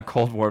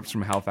Cold Warps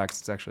from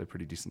Halifax. It's actually a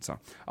pretty decent song.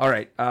 All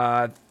right.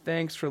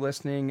 Thanks for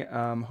listening.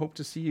 Hope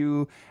to see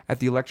you at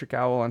the Electric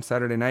Owl on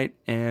Saturday night.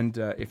 And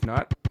if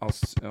not, oh,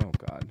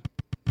 God.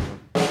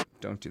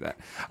 Don't do that.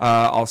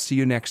 I'll see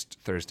you next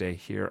Thursday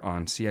here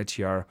on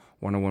CITR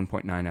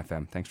 101.9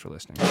 FM. Thanks for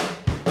listening.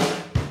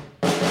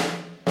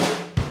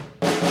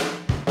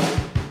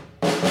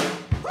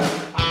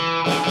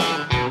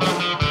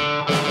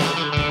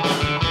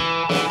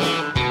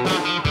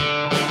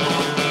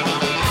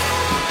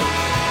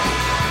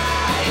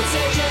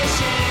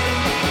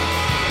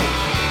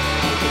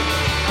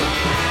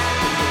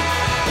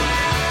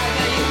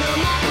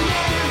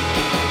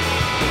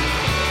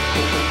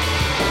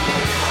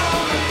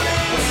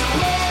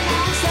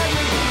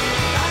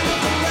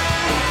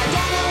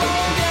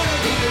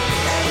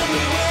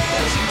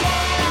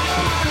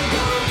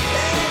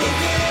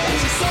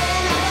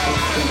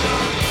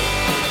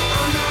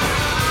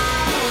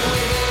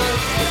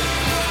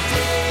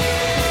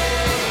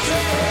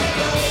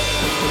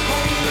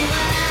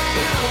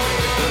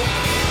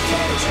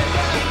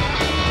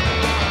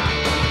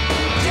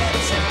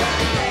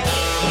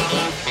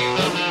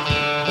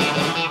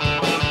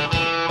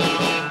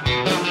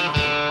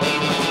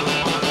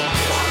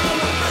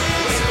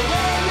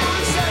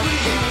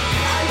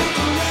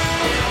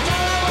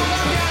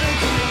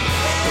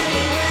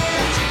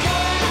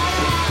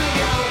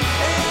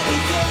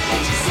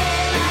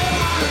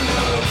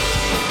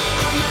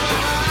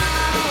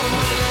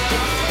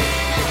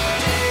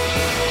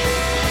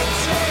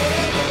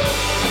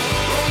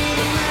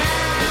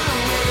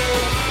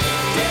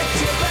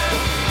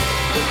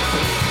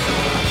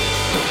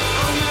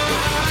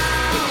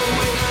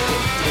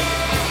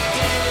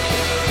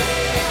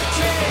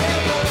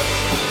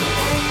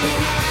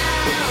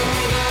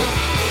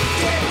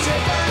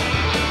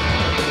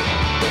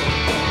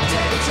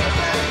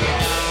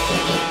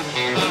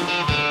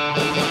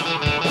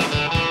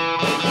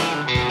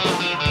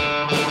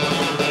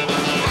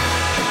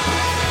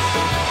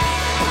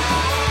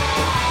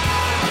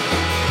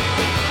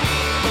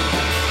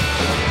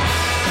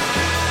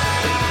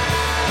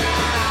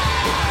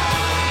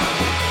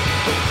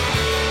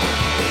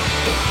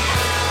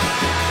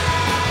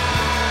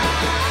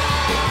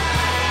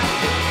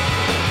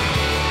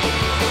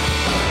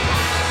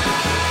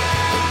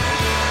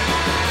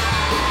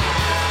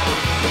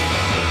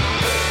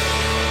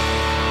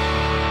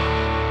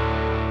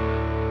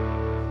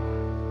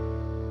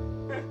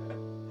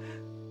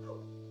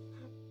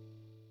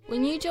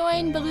 When you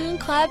join Balloon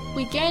Club,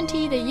 we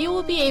guarantee that you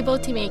will be able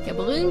to make a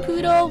balloon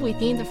poodle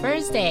within the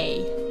first day.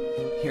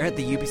 Here at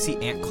the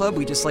UBC Ant Club,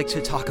 we just like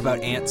to talk about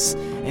ants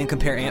and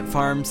compare ant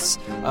farms.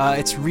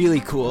 It's really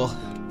cool.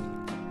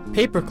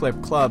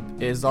 Paperclip Club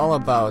is all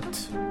about,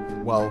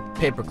 well,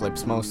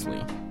 paperclips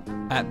mostly.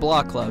 At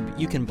Blah Club,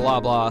 you can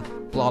blah blah,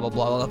 blah blah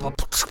blah blah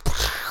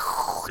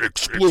blah.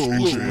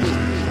 Explosion!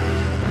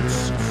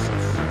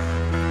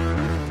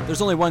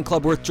 There's only one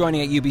club worth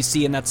joining at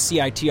UBC, and that's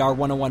CITR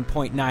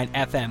 101.9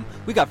 FM.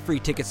 We got free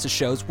tickets to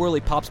shows, whirly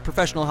pops,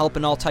 professional help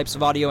in all types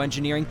of audio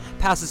engineering,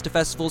 passes to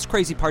festivals,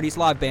 crazy parties,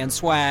 live band,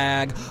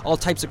 swag, all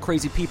types of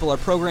crazy people. Our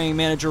programming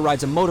manager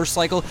rides a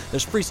motorcycle.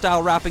 There's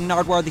freestyle rapping,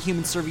 Nardwar the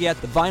Human Serviette,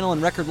 the vinyl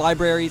and record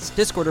libraries,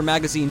 Discorder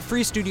magazine,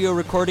 free studio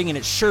recording, and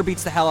it sure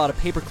beats the hell out of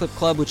Paperclip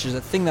Club, which is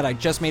a thing that I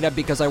just made up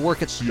because I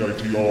work at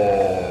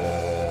CITR.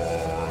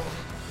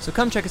 So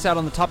come check us out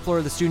on the top floor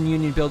of the Student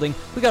Union building.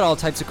 We got all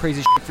types of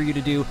crazy shit for you to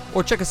do,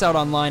 or check us out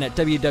online at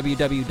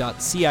www.citr.ca.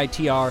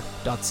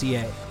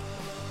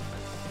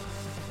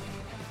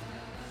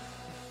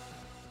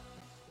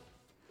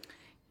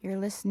 You're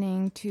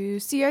listening to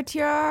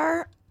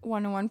CITR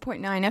 101.9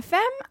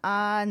 FM,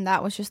 and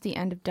that was just the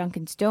end of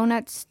Dunkin's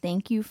Donuts.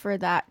 Thank you for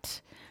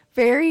that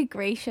very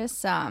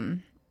gracious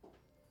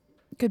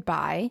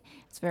goodbye.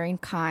 It's very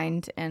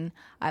kind, and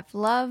I've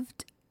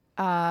loved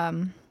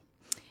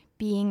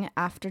being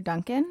after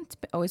Duncan. It's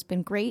always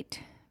been great.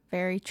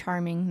 Very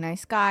charming,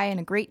 nice guy, and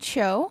a great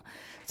show.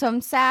 So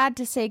I'm sad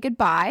to say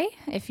goodbye.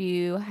 If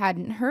you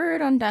hadn't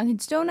heard on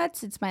Dunkin's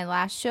Donuts, it's my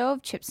last show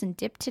of Chips and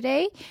Dip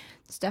today.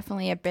 It's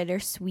definitely a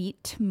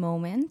bittersweet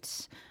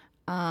moment.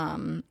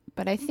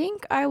 But I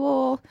think I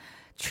will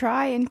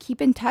try and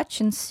keep in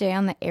touch and stay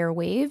on the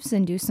airwaves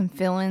and do some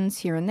fill-ins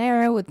here and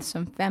there with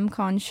some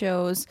FemCon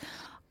shows.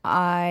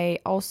 I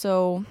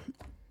also,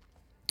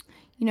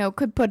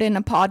 could put in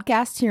a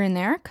podcast here and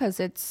there because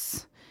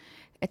it's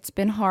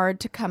been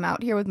hard to come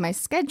out here with my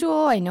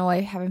schedule. I know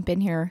I haven't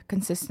been here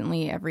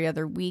consistently every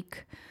other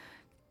week.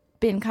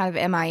 Been kind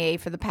of MIA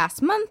for the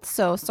past month,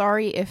 so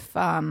sorry if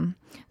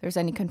there's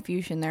any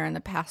confusion there in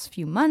the past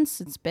few months.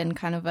 It's been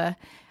kind of I've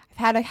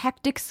had a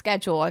hectic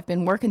schedule. I've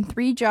been working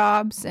 3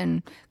 jobs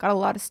and got a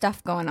lot of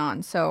stuff going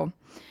on, so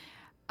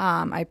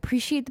I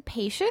appreciate the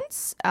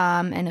patience,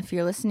 and if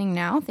you're listening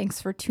now,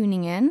 thanks for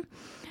tuning in.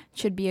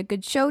 Should be a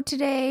good show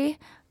today.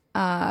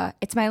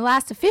 It's my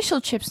last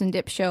official Chips and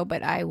Dip show,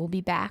 but I will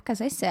be back,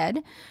 as I said.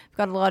 I've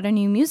got a lot of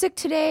new music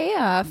today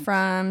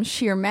from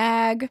Sheer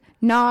Mag,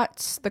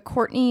 Knots, The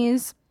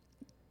Courtneys,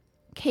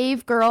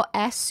 Cave Girl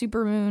S,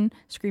 Supermoon,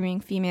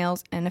 Screaming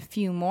Females, and a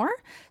few more.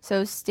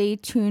 So stay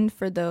tuned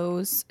for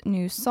those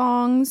new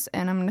songs.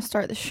 And I'm going to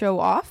start the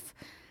show off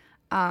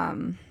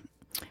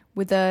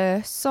with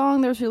a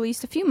song that was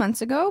released a few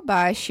months ago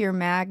by Sheer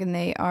Mag, and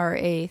they are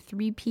a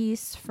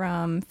 3-piece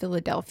from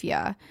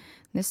Philadelphia.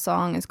 This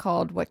song is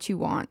called What You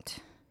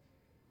Want.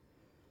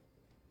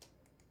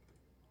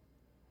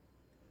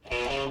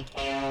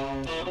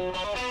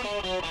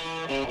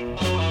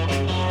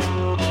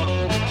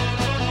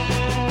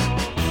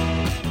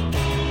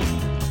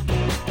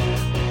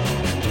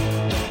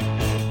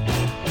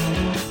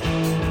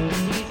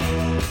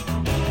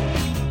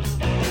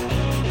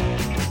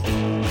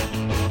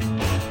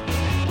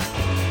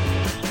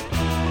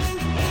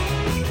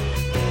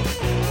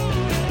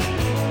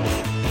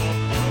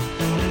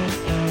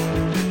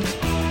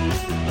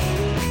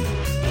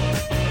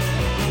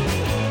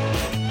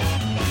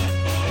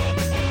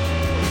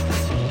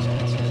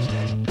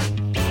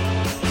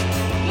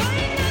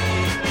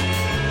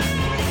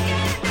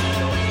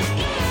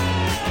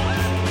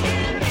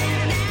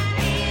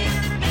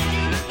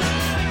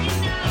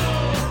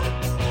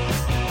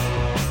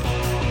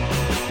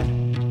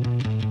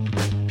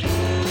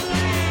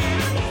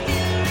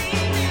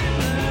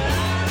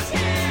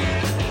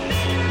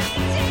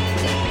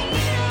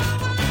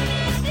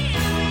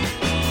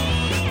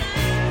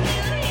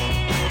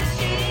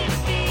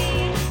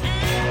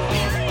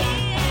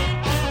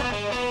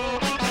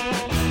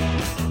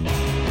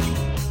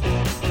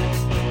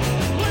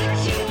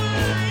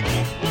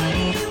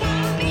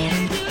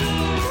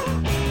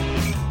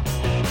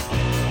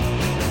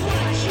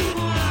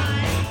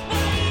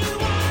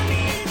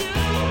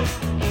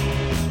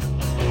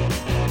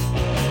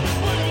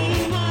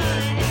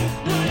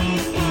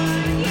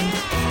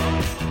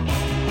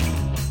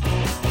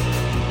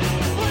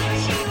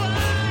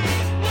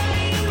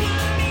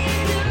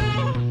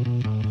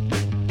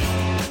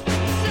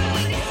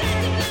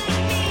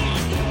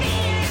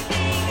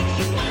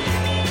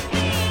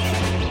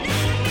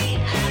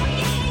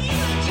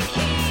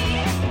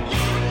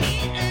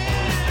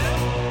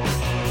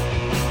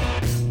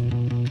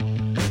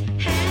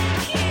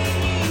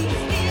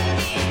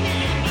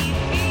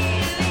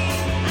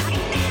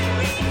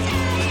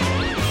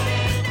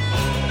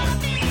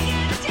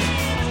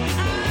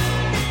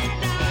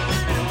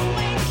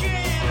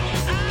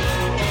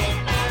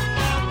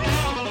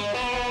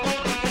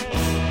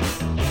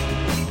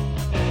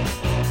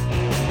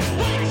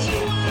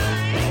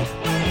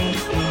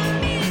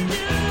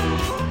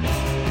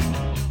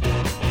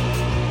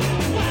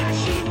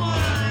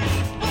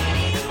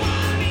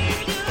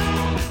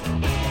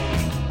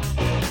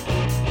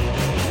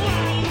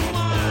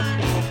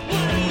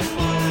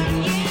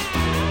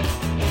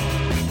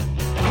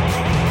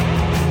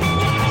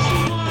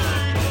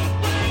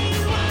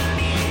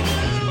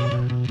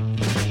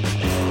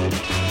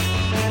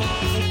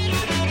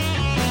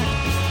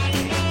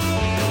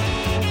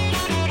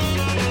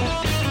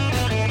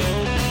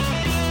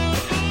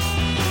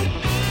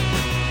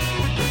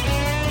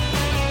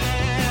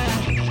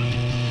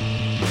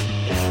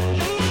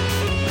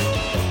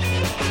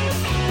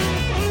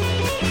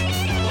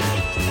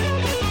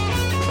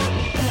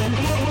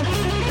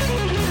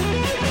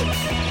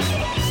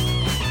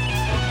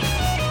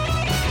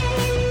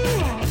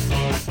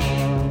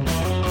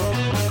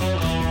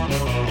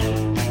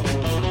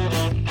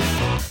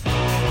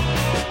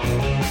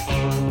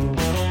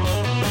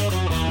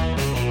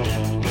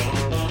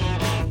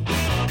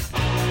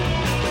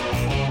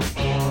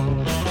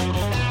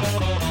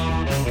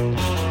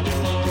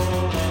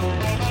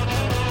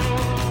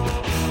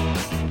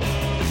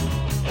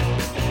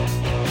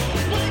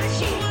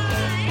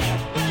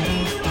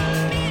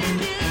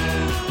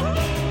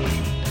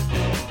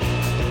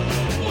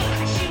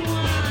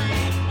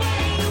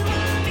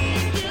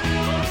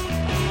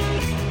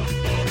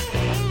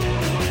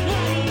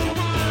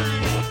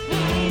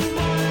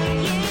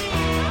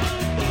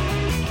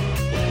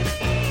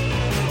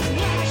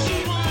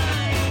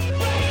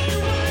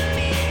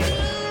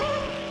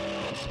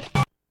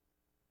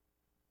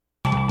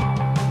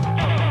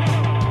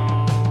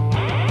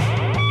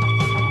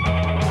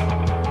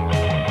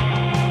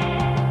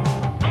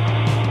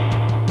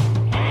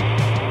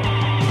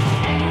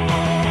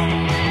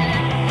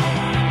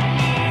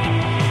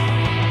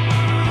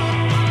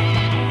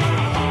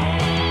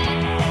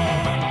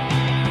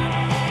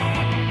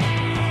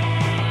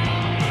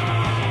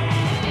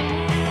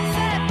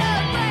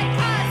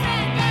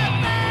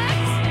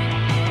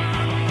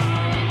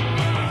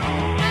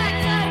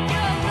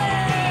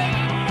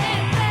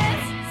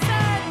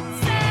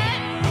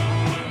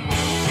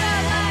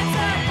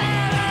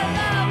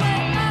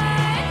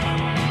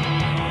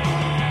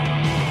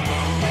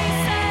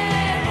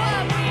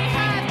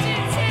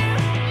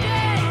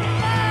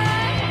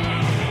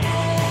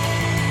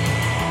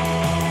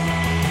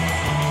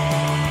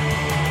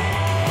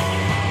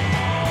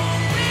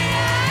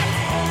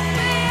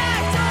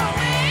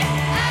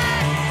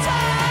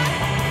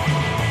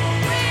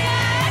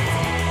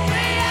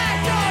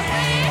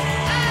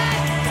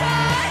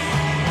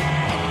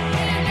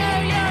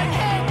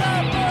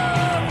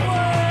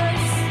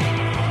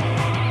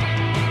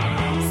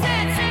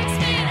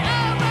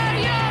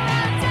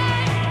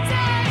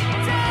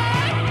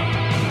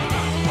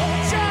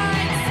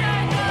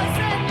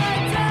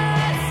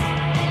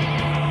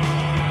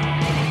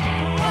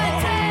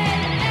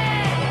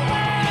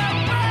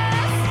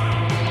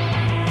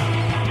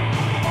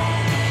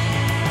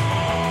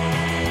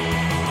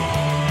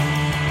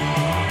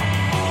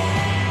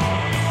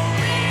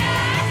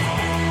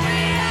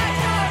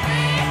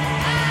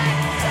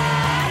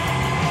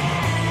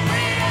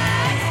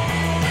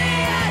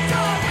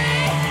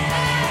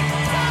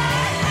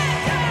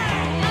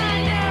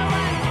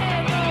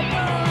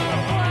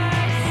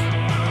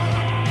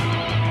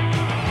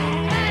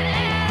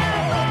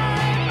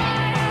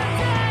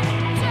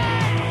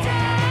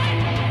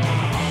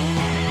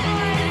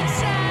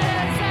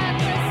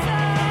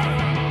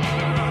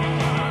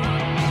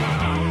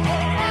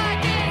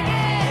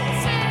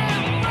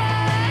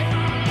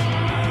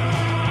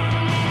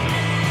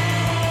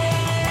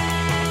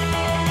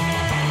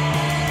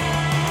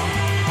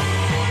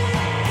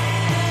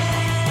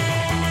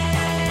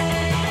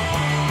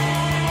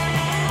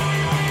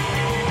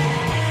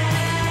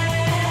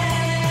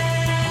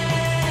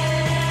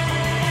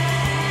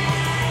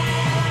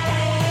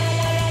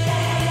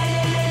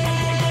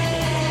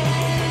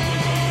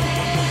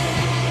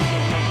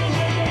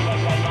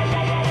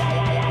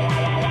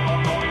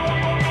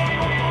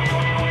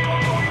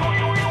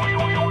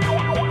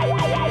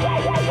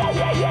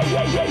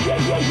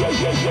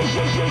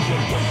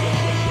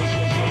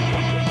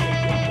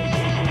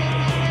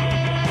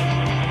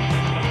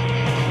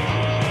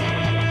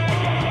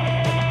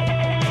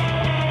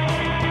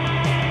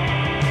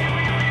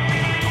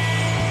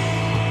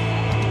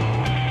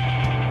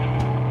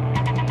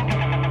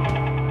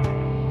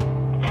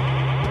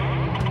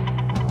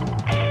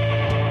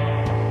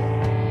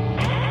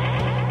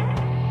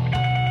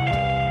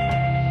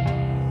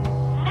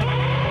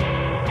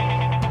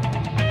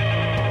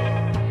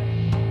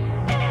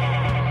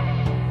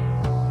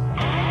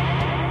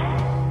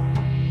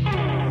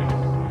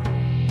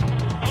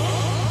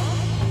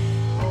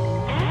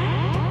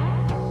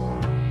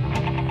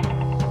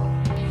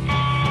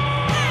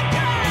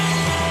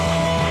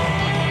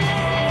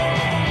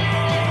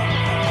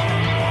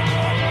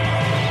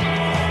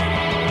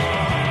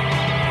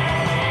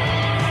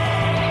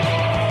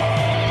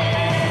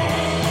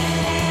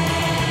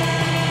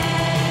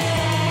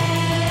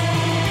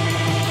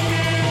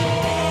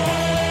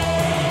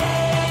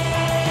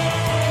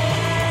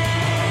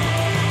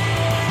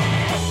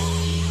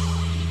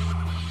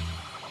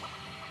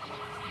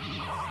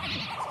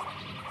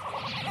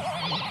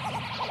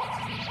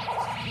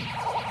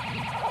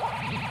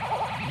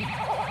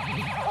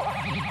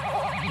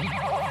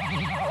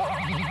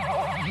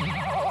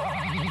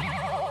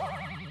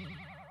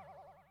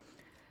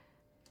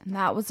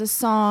 That was a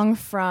song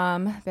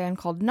from a band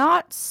called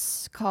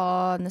Knots,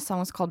 and the song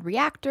was called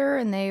Reactor,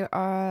 and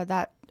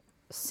that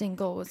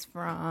single was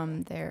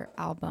from their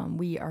album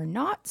We Are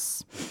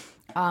Knots,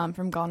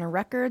 from Goner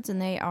Records,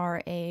 and they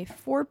are a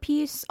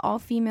 4-piece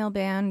all-female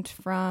band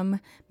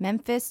from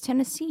Memphis,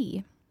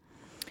 Tennessee.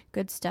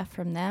 Good stuff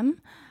from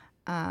them.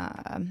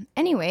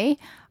 Anyway,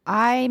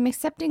 I'm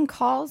accepting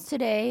calls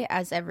today,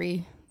 as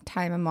every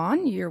time I'm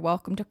on. You're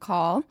welcome to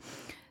call.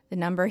 The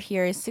number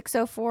here is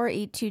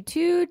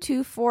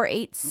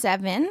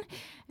 604-822-2487,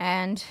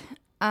 and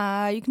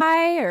you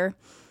can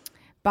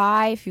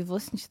buy if you've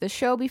listened to the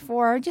show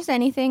before, just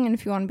anything, and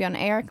if you want to be on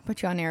air, I can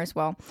put you on air as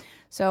well.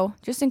 So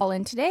just call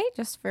in today,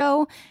 just for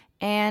show,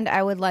 and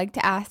I would like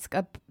to ask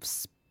a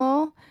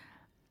small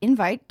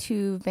invite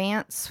to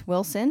Vance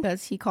Wilson,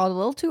 because he called a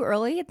little too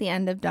early at the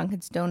end of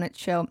Dunkin's Donuts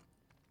show,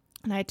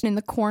 and I in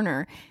the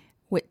corner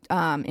with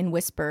in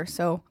Whisper.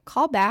 So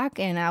call back,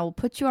 and I will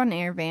put you on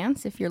air,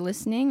 Vance, if you're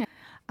listening.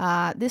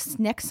 This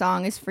next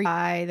song is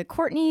by the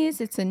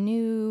Courtneys. It's a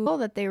new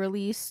that they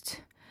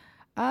released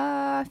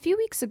a few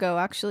weeks ago,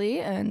 actually,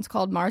 and it's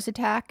called Mars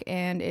Attack,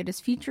 and it is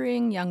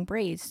featuring Young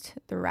Braised,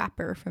 the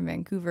rapper from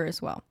Vancouver as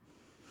well.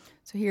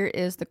 So here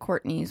is the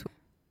Courtneys.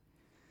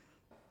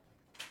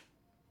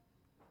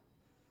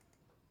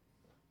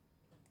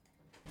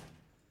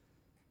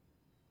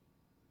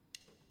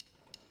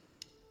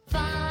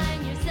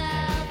 Find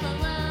yourself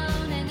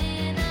alone and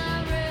in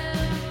a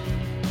room.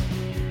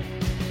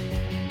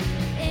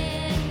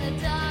 In the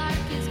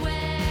dark is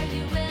where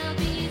you will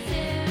be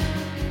soon.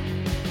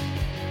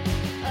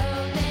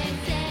 Oh, they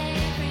say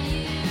for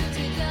you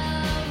to go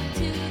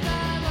to the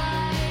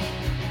light.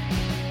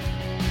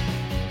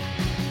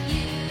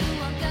 You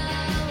won't go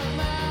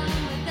alone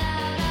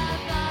without a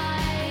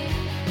fight.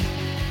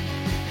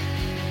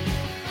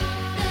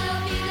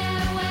 They'll be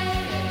there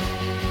waiting,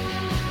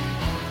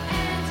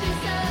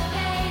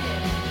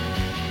 anticipating.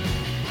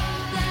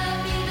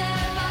 They'll be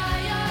there by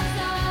your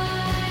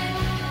side.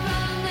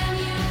 From them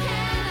you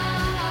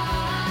cannot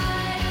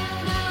hide.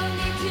 No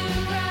need to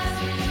press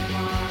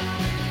rewind.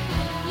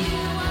 You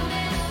won't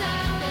miss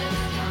out this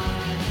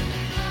time.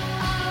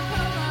 A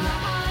pro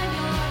behind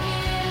your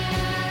ear,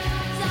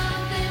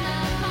 something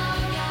upon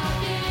your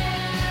fear.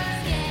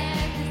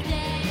 Scared to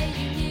stay,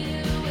 you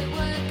knew it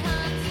would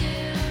come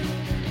soon.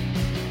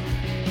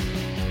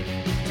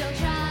 Don't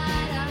try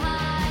to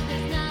hide,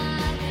 there's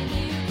nothing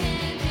you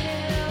can do.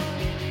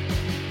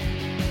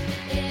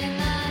 In the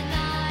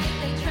night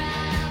they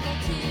travel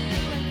to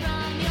and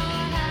from your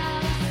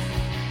house.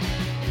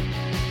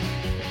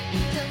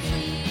 Don't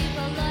sleep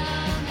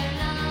alone, they're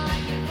not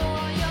here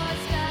for your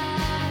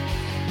spouse.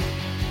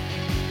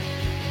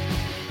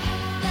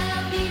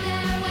 They'll be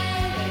there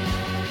waiting,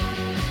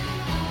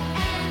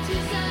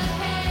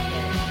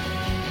 anticipating.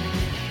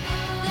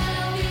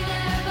 They'll be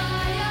there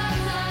by your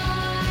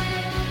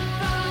side.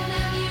 From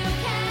them you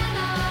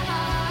cannot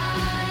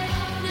hide.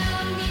 No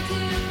need to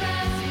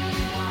press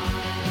rewind.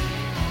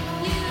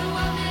 You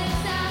won't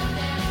miss out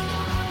this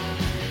time.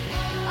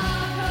 A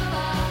pro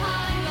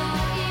behind your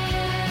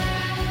ear,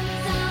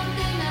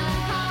 something to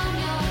calm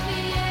your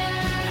fear.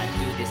 I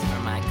do this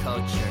for my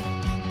culture,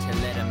 to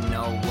let them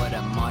know what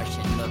a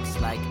Martian looks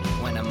like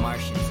when a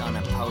Martian's on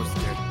a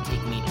poster.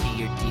 Take me to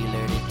your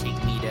dealer, to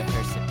take me to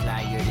her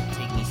supplier, to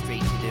take me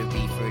straight to the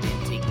reefer,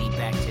 then take me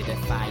back to the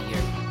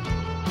fire.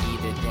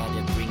 Either that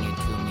or bring it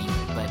to me,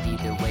 but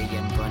either way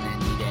I'm gonna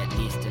need at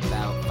least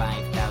about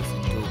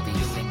 5,000 rupees.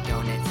 Doing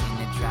donuts in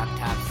the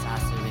drop-top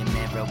saucer and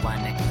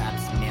marijuana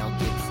cups. Mel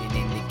Gibson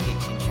in the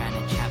kitchen trying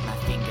to chop my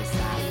fingers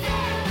off.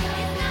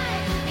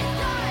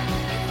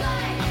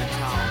 I'm a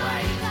tall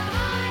white,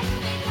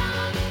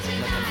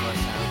 looking for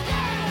some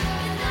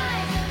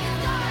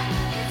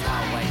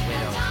tall white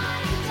widow.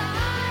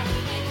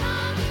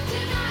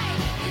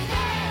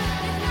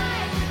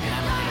 And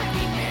I'm a little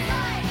green man,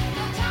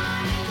 looking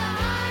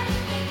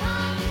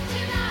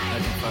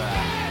for a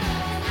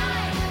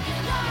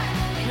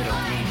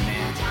little green man.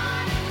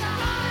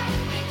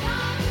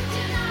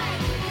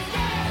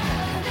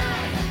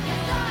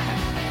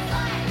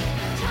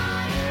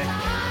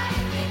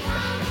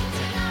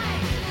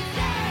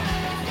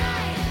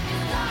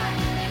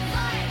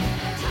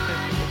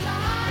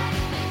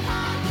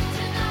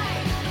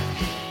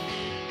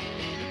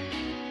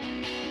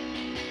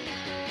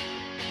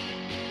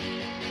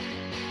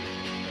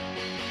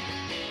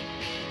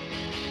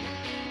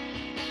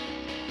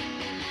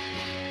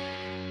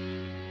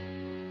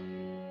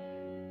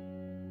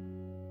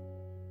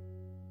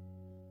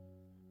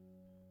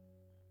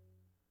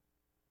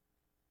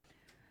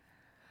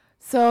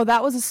 So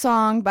that was a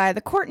song by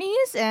the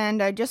Courtneys,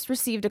 and I just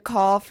received a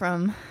call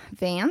from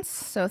Vance,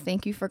 so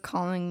thank you for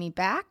calling me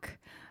back.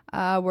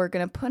 We're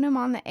going to put him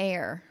on the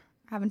air.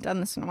 I haven't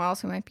done this in a while,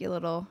 so it might be a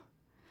little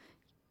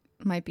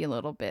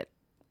bit.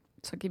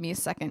 So give me a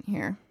second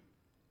here.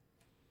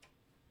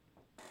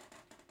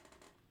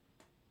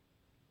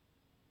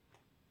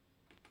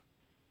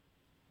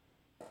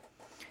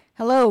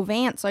 Hello,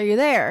 Vance, are you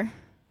there?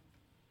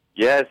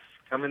 Yes,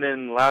 coming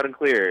in loud and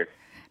clear.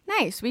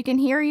 Nice. We can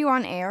hear you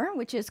on air,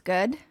 which is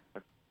good.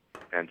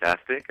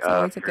 Fantastic. It's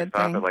always a good First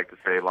off, thing. I'd like to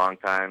say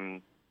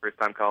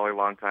first-time caller,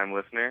 long-time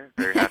listener.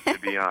 Very happy to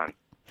be on.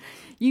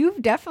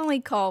 You've definitely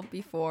called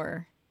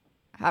before,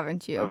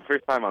 haven't you?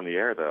 First time on the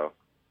air, though.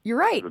 You're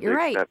right. It's a You're big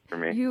right. step for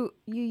me. You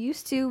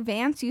used to.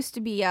 Vance used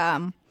to be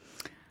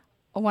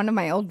one of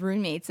my old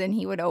roommates, and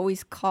he would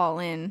always call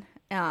in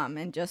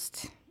and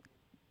just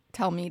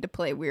tell me to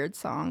play weird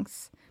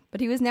songs.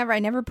 But I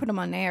never put him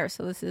on air,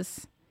 so this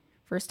is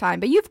first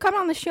time. But you've come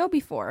on the show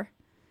before.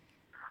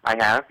 I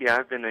have, yeah.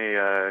 I've been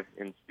a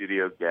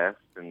in-studio guest,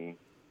 and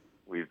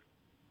we've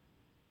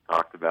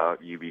talked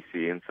about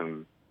UBC and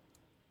some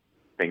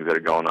things that are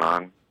going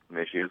on, some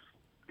issues.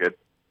 Good.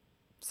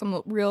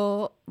 Some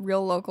real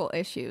local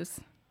issues.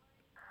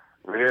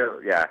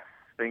 Real, yeah.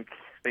 Think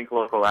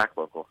local, act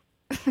local.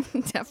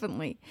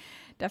 Definitely.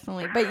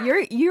 But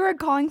you're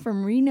calling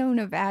from Reno,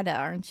 Nevada,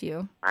 aren't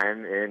you?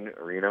 I'm in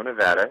Reno,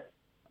 Nevada,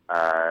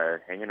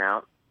 hanging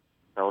out,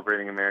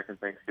 celebrating American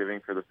Thanksgiving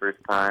for the first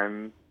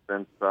time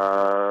since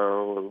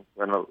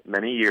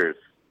many years,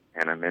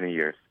 Hannah, many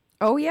years.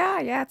 Oh yeah.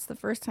 It's the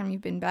first time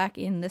you've been back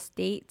in the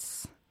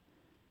States.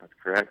 That's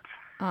correct.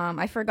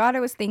 I forgot it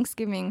was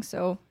Thanksgiving,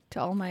 so to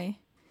all my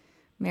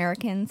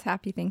Americans,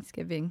 happy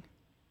Thanksgiving.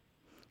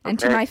 And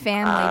to Okay, my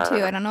family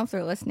too. I don't know if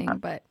they're listening,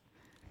 but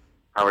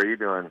How are you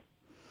doing?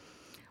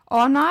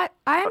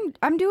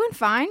 I'm doing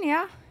fine,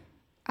 yeah.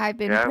 I've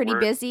been Yeah, pretty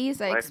work, busy, as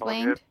I life all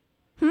explained.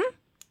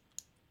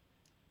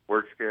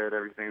 Work's good.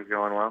 Everything's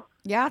going well.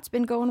 Yeah, it's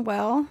been going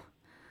well.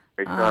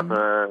 We still have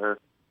the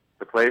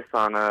place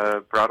on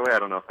Broadway. I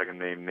don't know if I can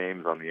name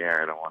names on the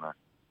air. I don't want to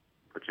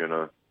put you in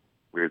a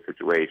weird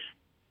situation.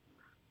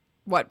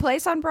 What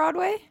place on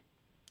Broadway?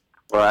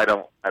 Well, I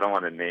don't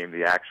want to name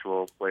the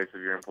actual place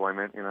of your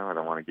employment. You know, I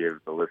don't want to give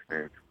the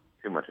listeners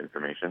too much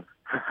information.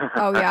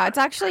 Oh yeah, it's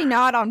actually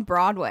not on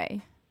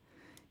Broadway.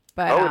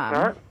 But Oh, it's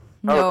not?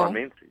 no. Oh, it's on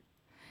Main Street.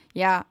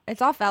 Yeah,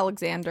 it's off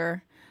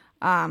Alexander.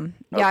 Yeah,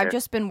 Okay. I've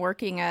just been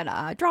working at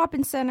a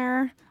drop-in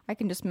center. I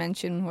can just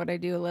mention what I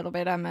do a little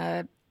bit. I'm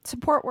a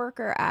support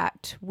worker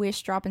at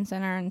Wish Drop-in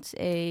Center, and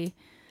it's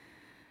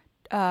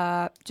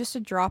just a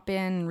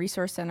drop-in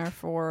resource center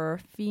for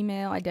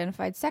female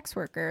identified sex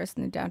workers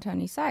in the downtown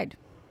east side.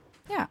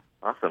 Yeah.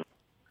 Awesome.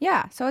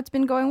 Yeah, so it's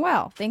been going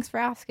well. Thanks for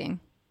asking.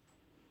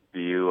 Do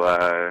you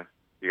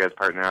guys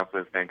partner up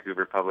with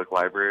Vancouver Public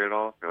Library at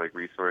all for like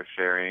resource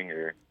sharing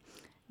or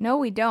No,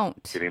 we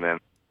don't. getting them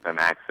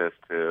access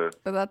to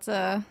But that's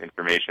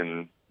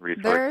information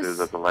resources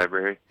at the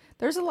library?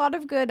 There's a lot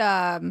of good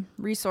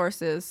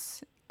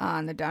resources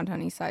on the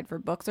downtown east side for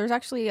books. There's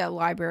actually a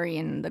library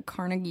in the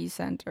Carnegie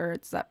Center.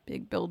 It's that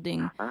big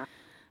building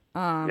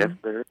Yes,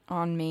 there is.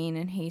 on Main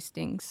and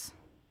Hastings.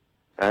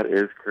 That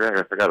is correct.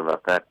 I forgot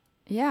about that.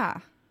 Yeah.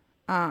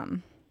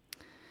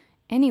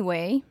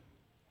 Anyway,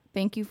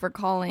 thank you for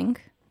calling.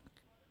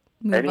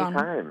 Move on.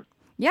 Anytime.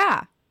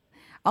 Yeah.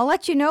 I'll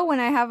let you know when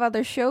I have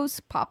other shows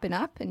popping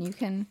up, and you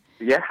can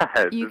Yeah.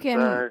 You just,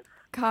 can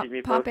keep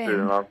me pop posted, in.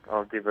 and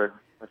I'll give a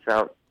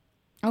shout.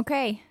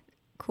 Okay.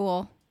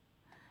 Cool.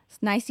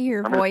 It's nice to hear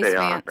your I'm gonna voice, stay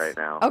on Vance. right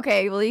now.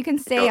 Okay, well you can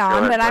stay Go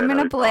on, ahead, but play I'm gonna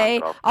another play.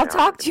 song, I'll stay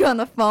talk on. to you on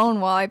the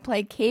phone while I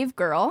play Cave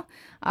Girl.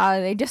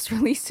 They just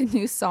released a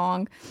new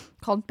song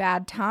called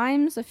Bad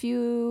Times a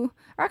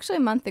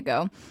month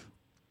ago,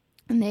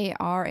 and they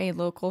are a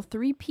local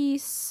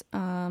 3-piece.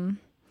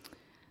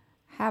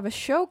 Have a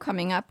show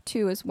coming up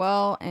too as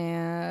well,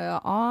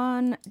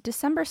 on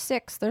December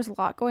 6th. There's a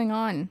lot going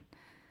on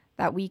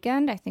that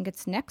weekend. I think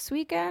it's next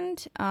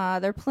weekend.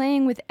 They're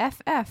playing with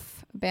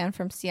FF, a band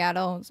from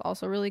Seattle. It's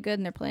also really good,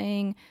 and they're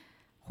playing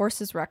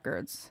Horses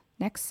Records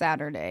next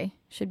Saturday.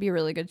 Should be a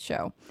really good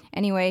show.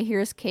 Anyway,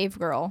 here's Cave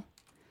Girl,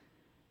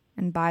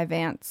 and bye,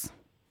 Vance.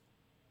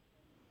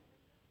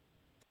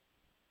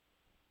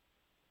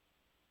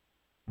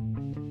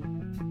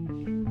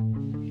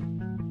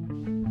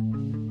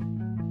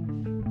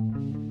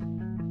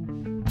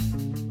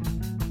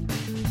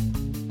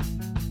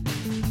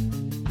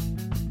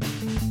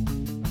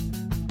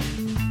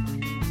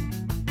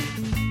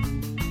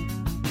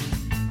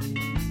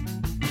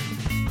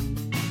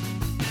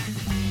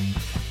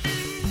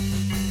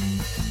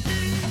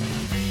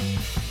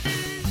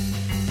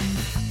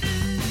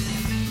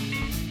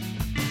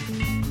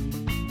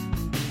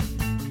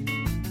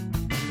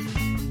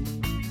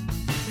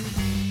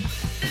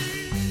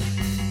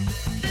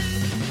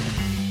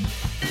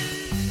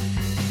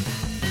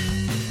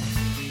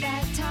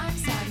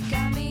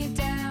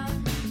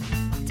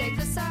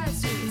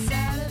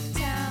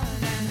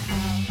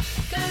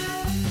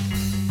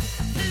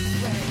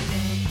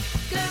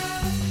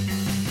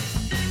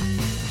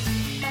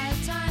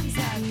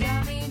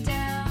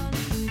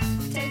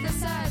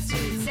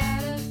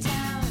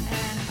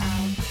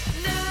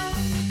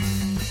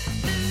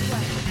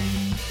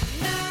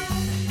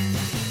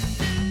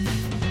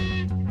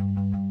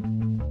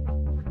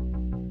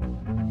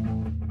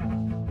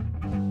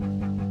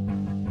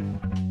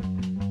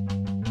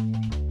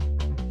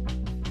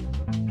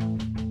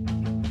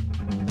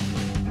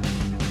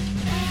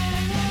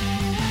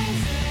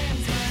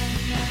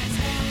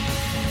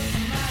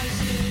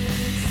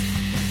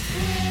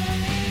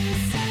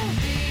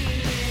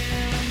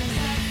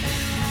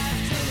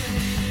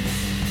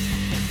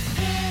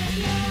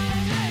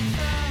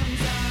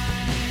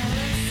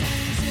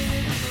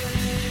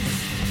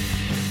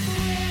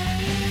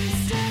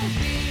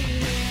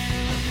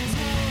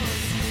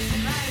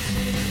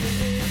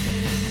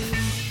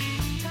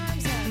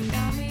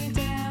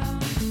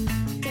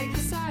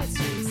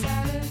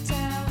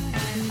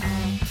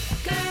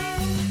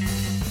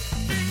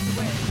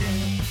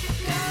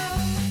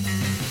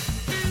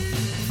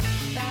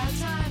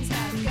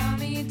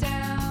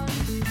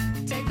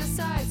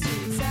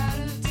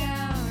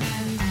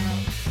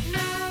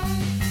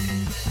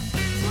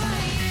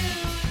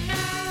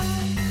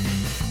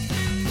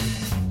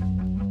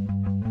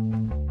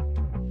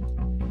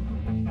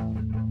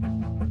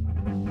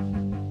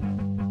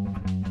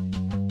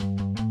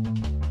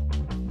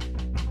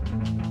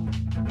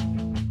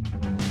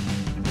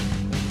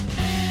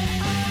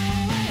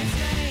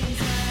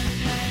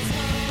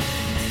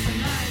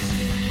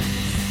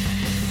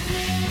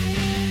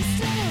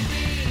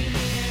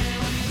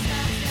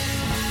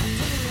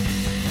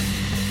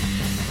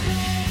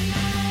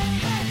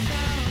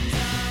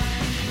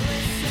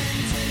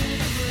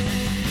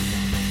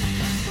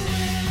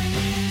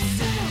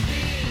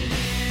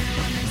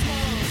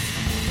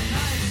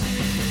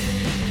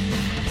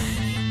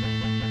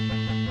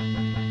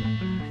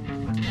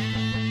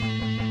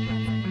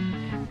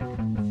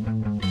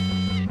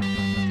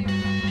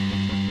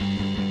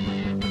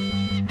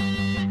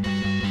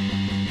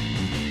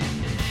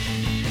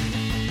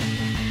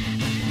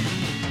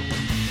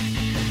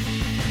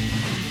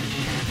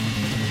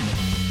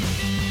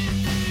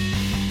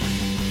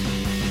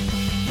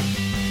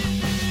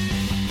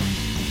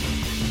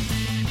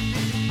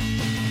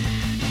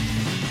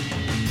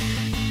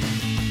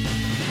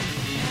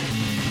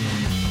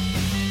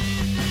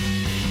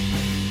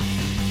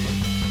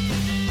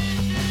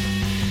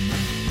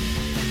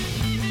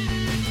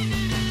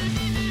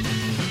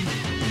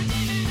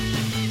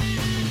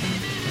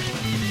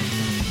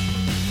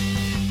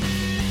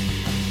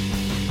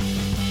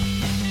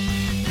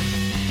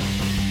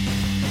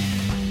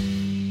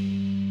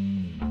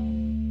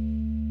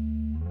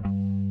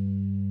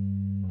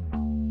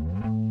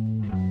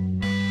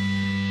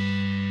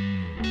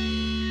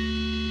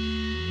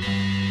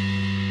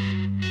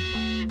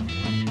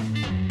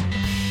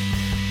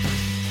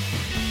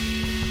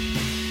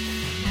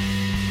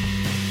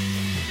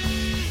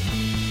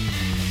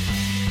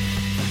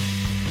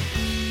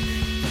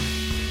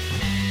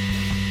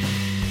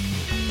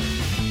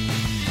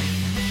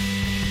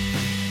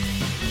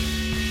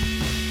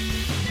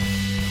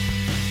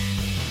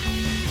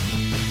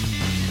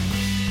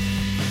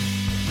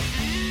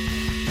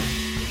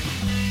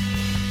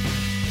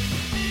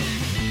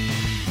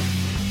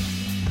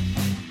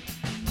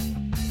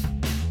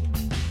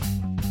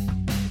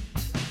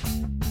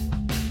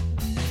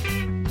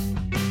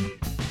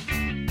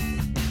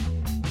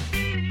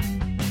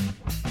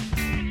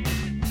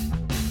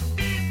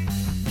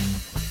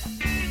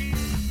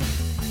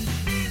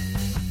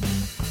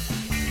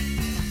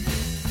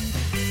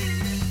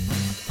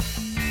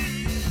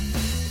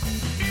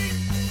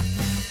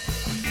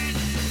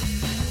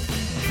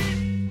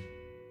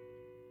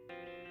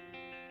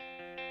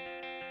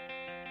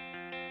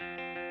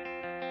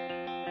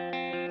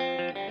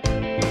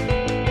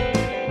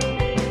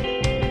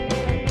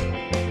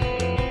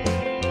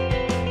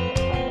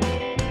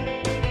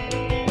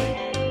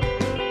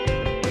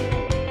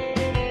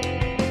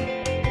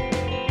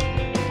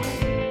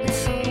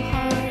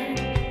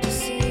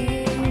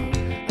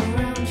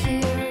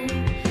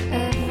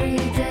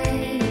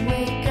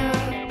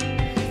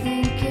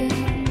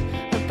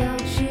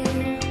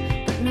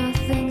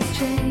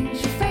 change,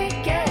 you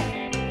fake it,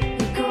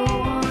 you go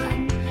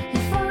on, you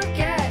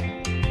forget,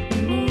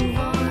 you move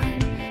on,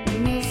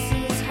 and this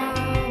is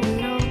how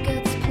it all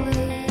gets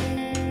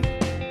played.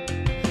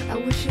 I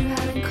wish you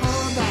hadn't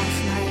called last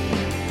night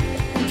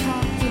and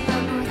talked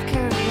about North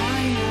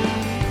Carolina.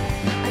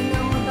 I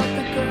know about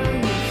the girl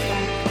you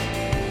fucked,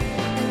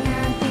 and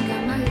yeah, I think I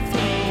might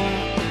throw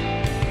up.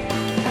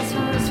 As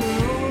far as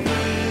we're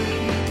over,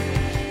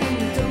 and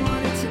you don't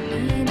want it to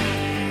mean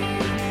nothing.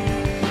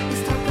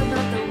 Let's talk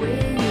about the way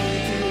you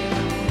do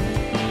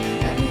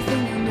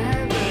everything you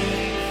never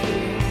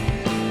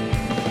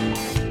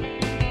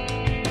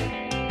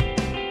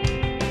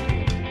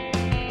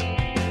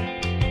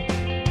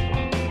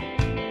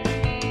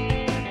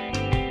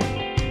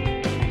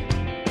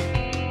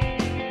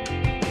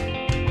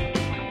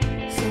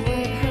So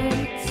it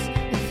hurts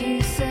if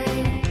you say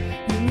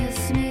you miss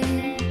me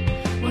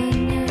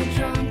when you're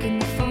drunk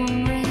and the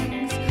phone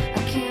rings.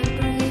 I can't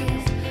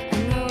breathe. I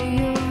know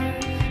you're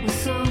with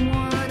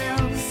someone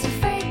else. You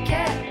fake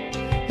it,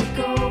 you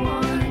go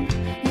on,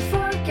 you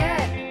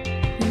forget,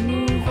 you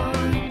move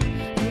on,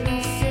 and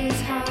this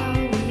is how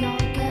we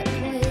all get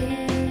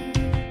played.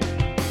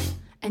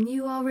 And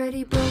you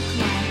already broke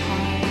my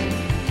heart.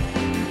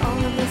 All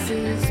of this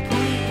is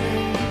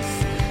pointless.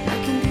 I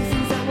can do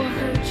things that will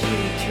hurt you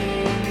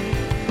too.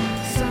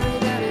 Sorry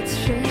that it's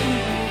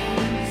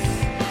shameless.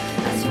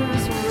 As far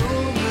as we're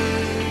over,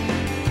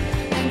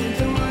 and you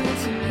don't want it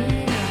to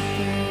mean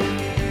nothing.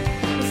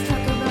 Let's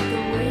talk about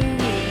the way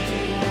you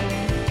do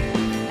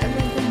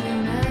everything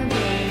you'll never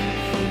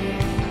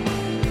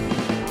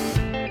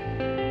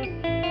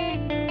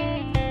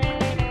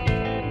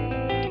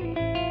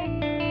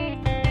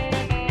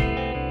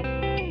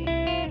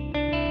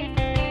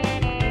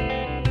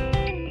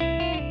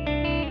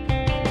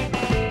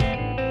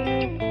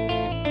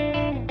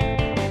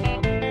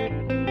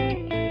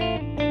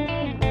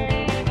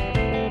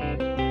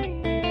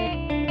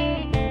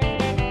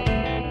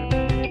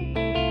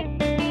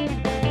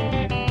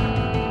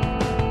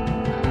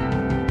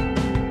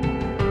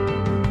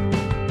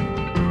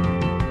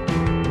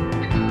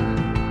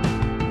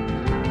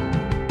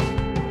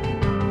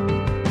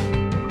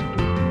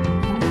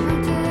You never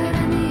did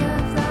any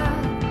of that.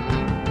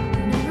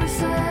 You never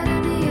said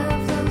any of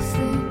those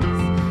things.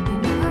 You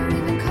never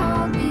even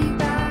called me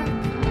back.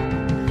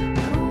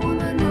 I don't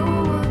wanna know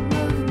what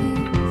love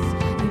means.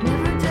 You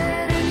never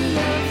did any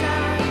of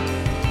that.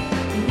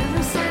 You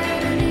never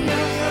said any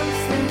of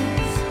those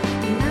things.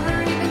 You never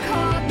even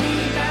called me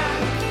back.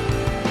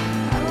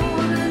 I don't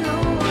wanna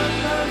know what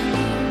love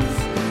means.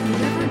 You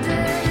never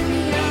did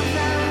any of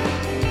that.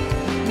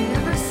 You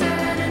never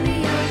said any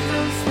of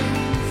those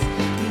things.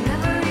 You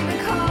never even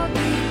called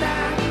me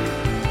back.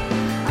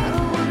 I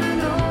don't wanna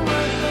know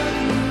what love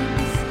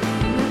means.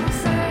 You never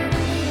said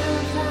any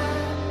of that.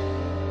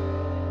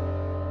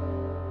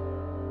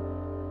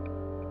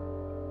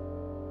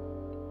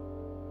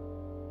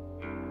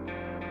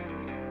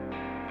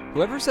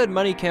 Whoever said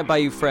money can't buy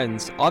you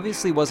friends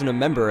obviously wasn't a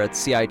member at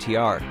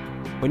CITR.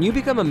 When you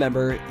become a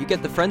member, you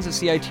get the Friends of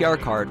CITR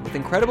card with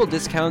incredible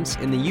discounts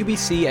in the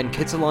UBC and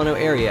Kitsilano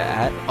area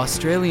at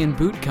Australian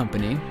Boot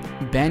Company,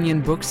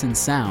 Banyan Books and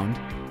Sound,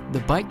 The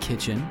Bike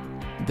Kitchen,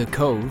 The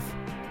Cove,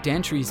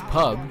 Dantry's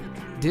Pub,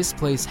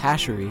 Displace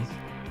Hashery,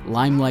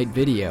 Limelight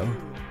Video,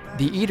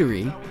 The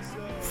Eatery,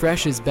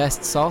 Fresh's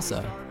Best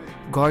Salsa,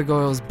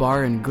 Gargoyles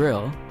Bar and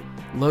Grill,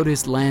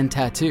 Lotus Land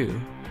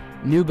Tattoo,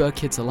 Nuba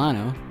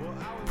Kitsilano,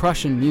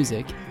 Prussian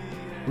Music,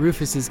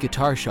 Rufus's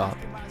Guitar Shop,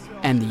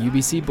 and the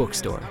UBC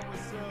Bookstore.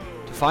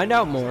 To find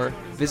out more,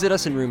 visit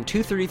us in room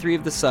 233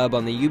 of the Sub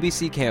on the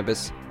UBC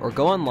campus or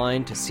go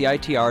online to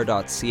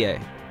citr.ca.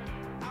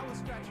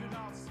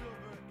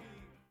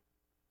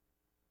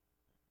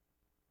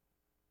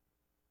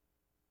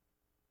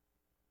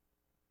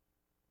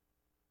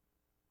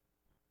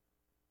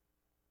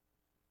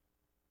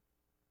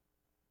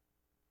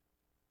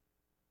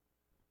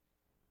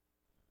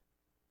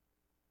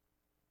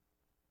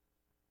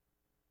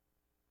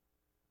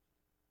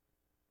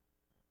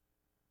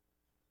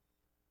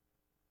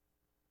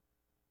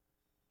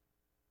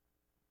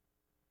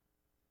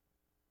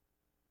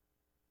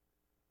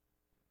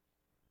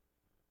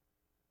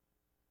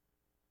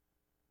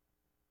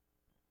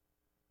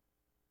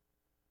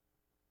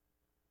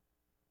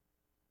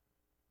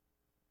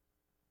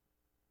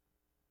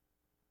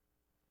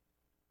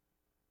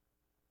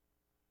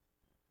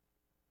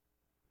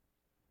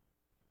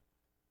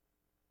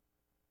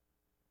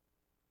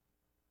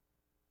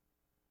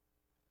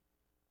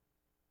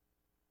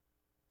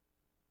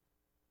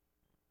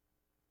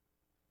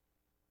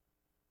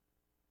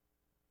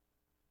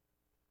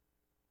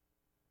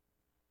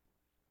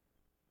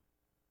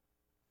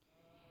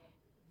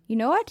 You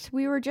know what?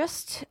 We were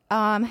just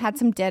had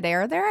some dead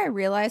air there. I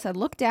realized I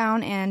looked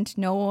down and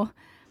no,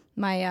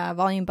 my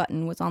volume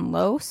button was on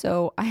low,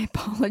 so I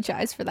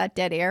apologize for that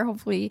dead air.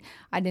 Hopefully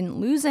I didn't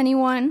lose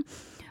anyone.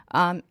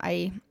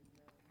 I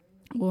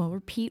will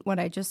repeat what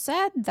I just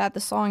said, that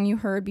the song you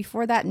heard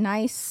before that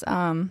nice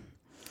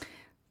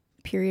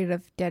period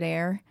of dead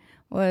air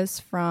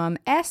was from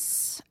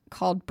S.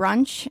 called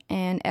Brunch,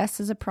 and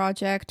S is a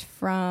project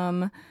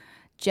from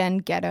Jen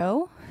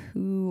Ghetto,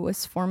 who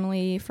was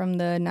formerly from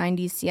the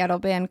 90s Seattle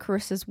band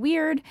Carissa's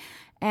Weird,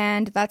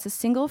 and that's a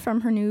single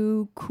from her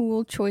new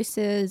Cool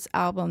Choices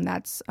album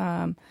that's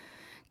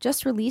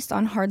just released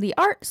on Hardly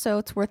Art, so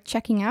it's worth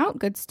checking out.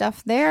 Good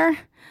stuff there.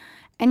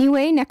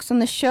 Anyway, next on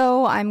the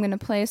show, I'm going to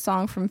play a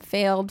song from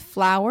Failed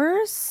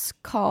Flowers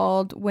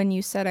called When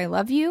You Said I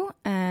Love You,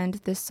 and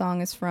this song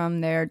is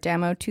from their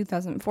demo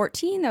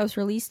 2014 that was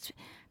released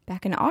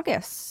back in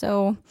August.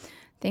 So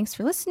thanks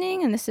for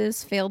listening, and this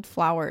is Failed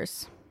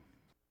Flowers.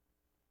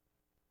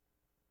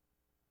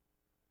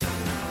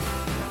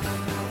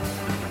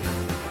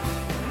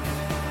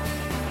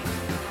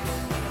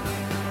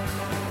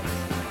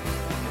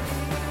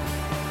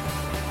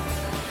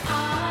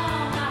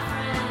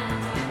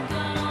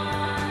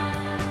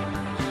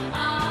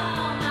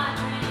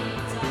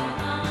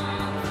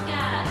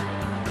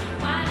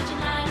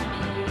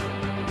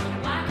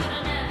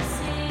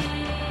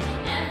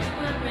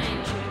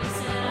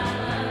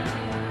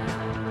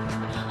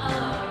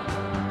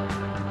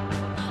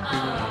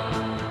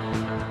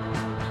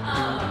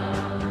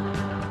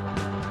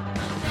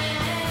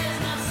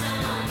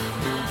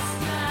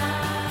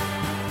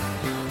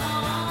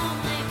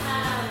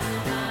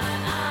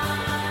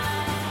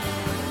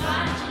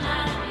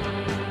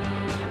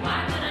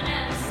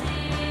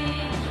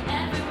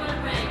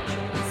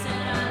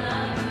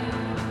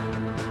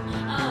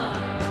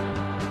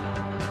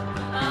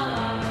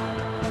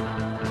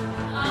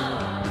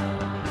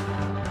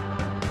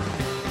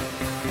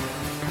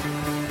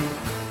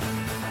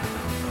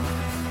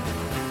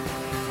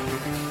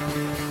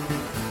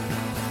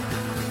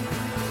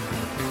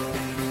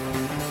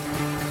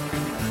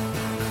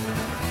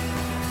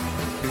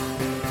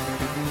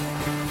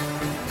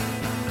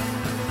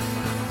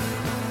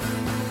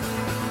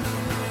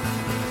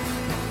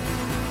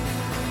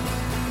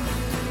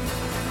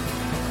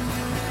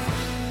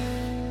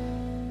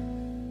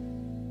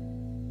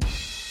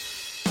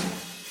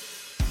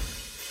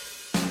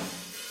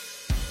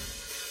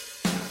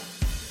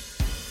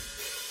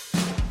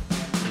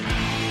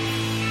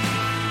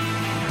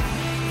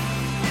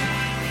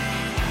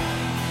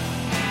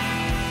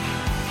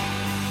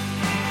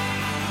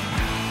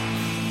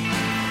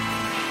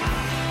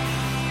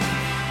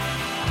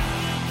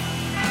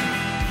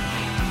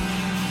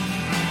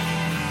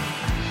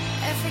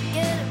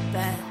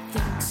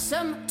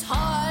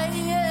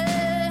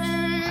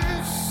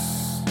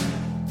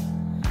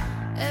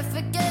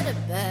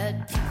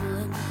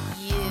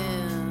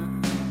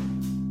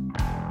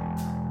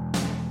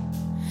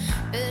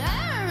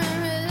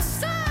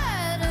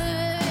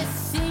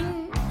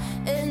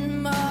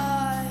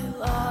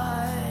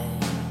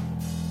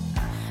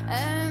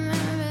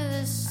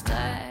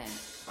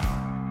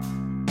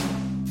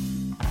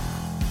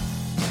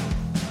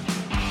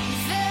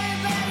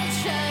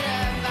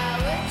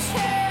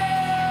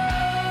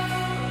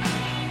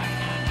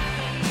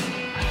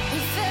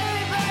 If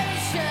everybody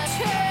shut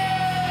up,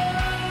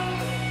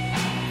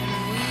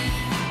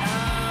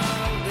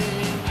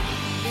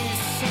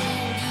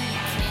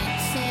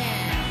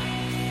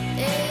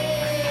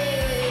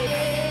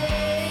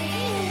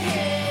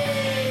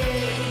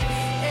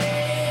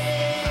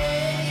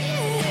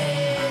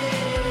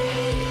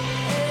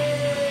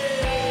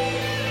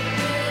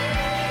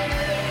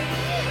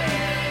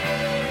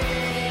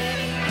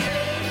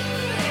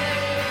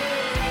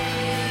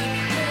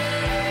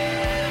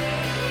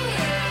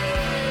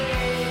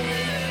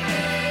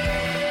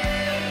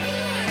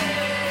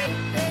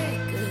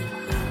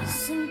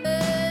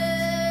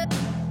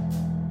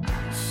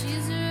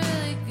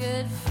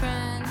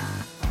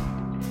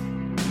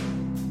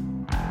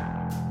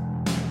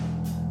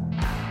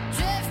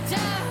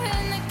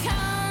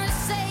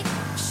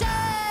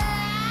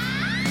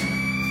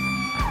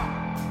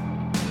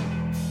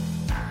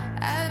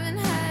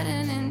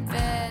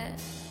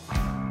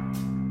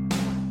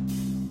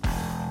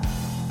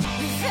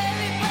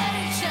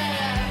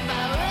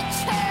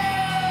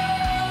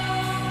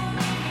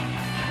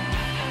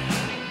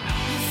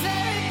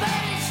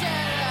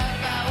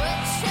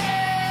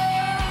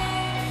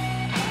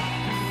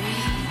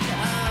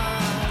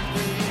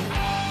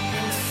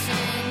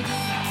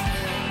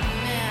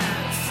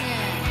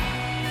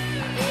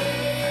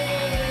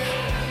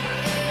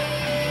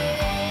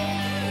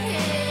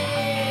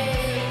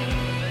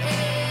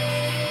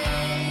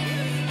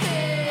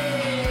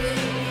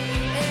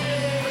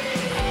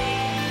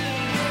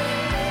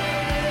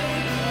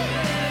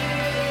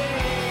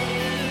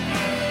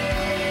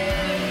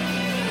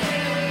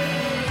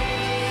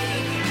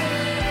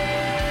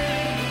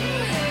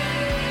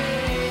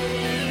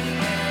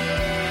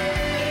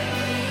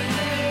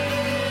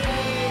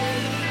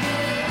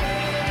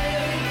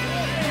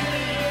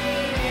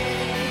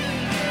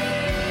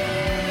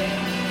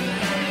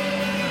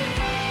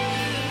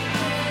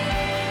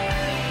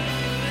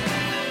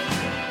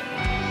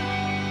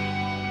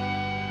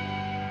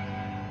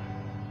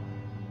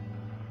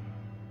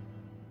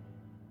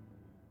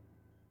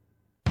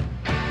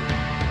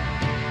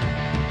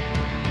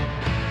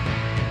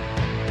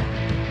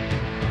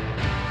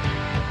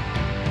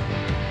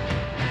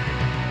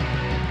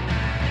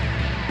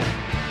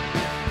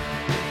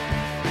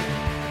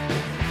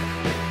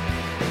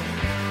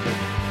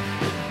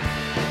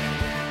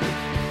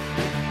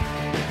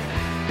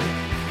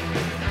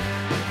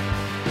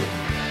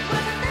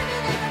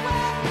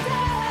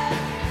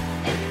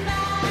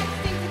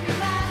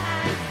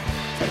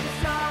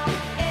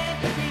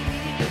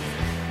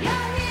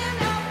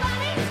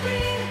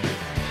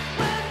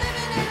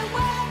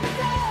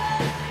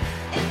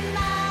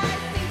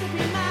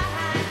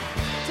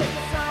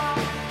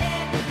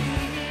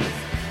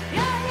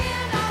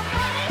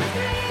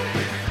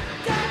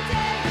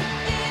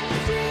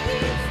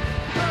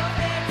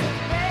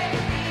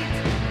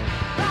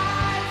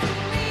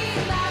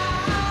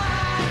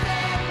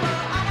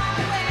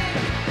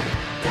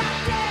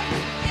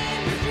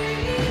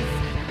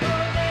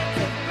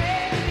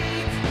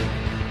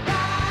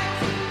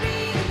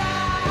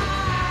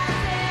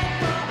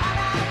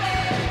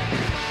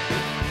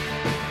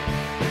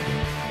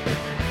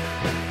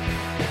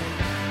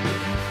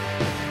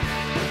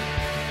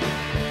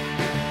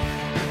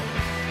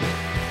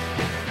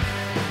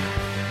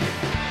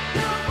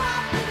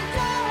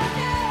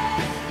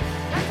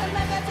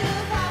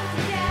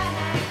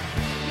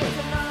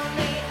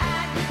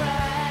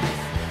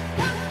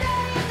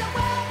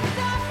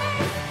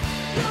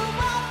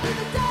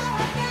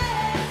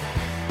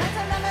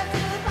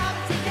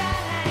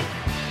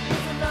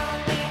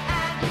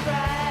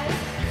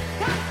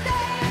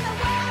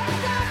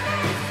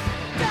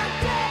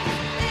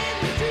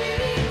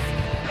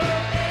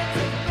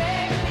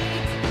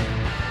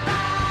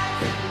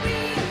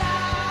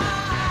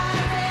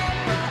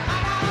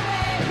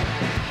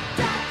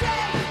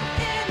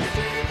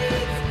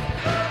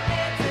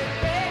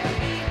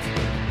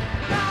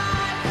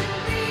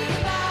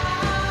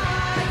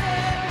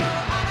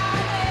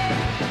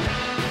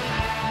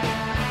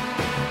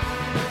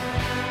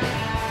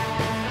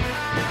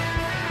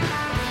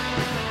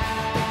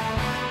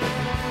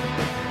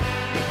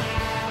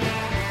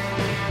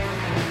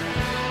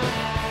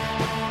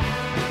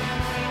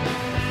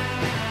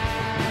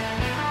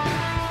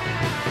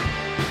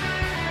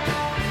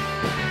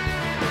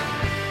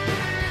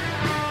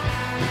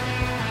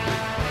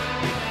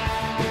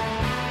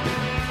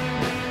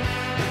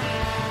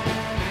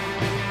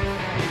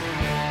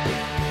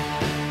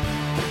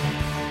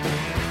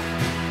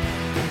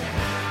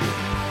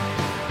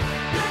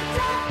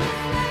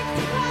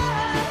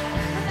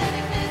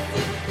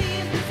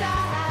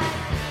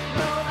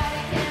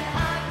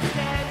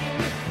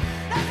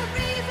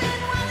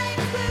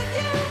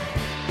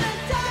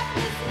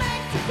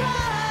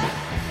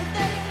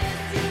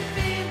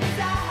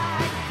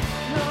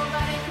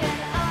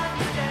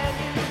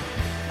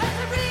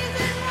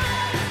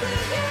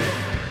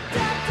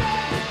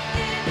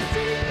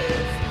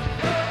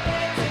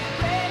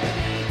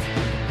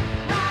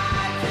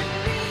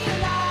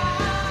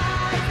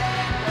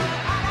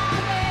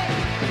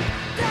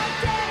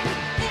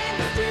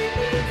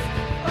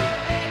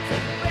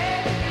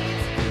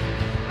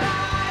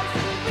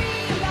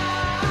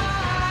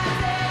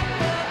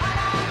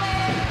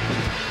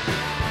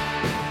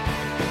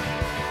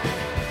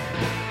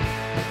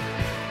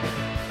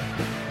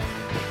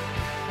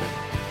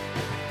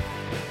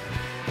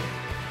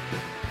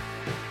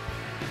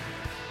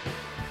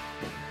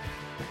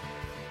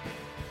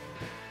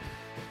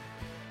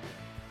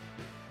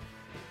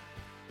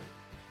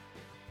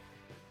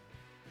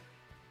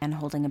 and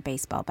holding a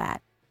baseball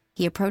bat.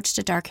 He approached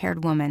a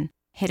dark-haired woman,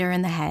 hit her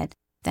in the head,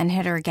 then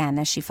hit her again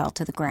as she fell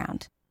to the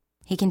ground.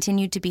 He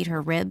continued to beat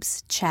her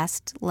ribs,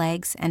 chest,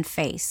 legs, and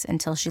face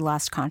until she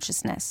lost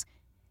consciousness.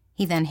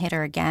 He then hit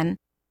her again,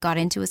 got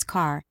into his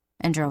car,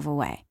 and drove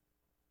away.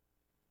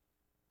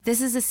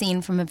 This is a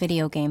scene from a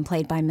video game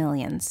played by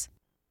millions.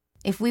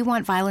 If we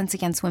want violence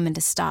against women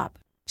to stop,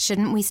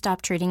 shouldn't we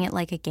stop treating it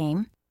like a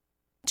game?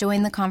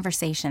 Join the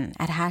conversation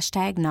at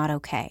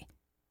 #NotOK.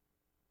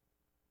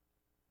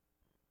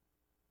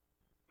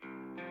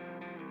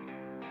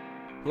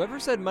 Whoever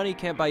said money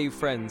can't buy you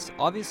friends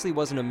obviously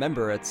wasn't a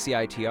member at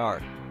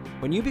CITR.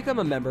 When you become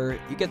a member,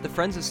 you get the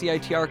Friends of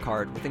CITR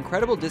card with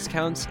incredible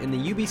discounts in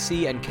the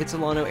UBC and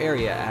Kitsilano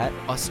area at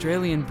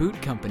Australian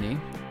Boot Company,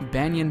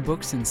 Banyan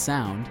Books and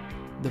Sound,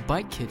 The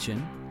Bike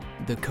Kitchen,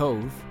 The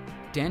Cove,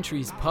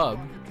 Dantry's Pub,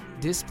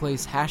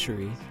 Displace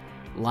Hashery,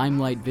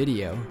 Limelight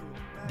Video,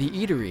 The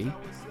Eatery,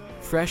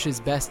 Fresh's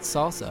Best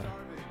Salsa,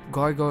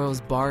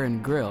 Gargoyles Bar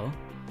and Grill,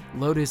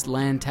 Lotus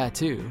Land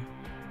Tattoo,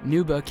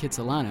 Nuba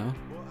Kitsilano,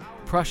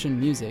 Prussian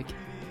Music,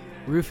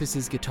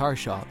 Rufus's Guitar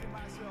Shop,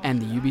 and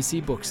the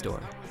UBC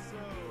Bookstore.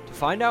 To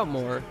find out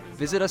more,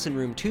 visit us in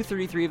room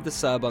 233 of the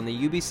Sub on the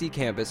UBC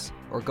campus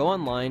or go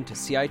online to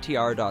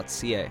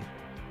citr.ca.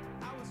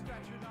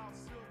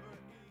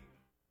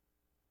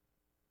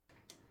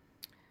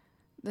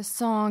 The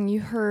song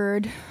you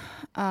heard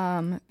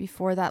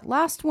before that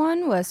last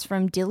one was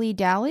from Dilly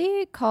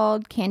Dally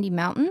called Candy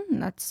Mountain.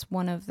 And that's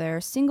one of their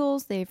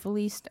singles they've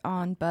released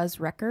on Buzz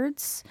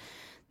Records.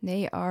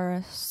 They are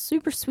a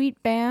super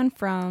sweet band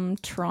from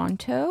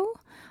Toronto,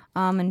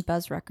 and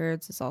Buzz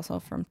Records is also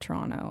from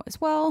Toronto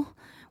as well.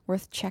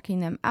 Worth checking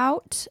them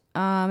out.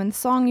 And the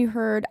song you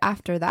heard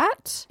after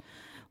that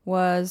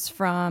was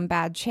from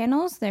Bad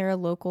Channels. They're a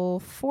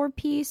local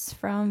 4-piece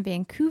from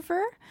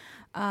Vancouver.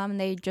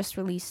 They just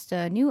released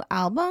a new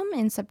album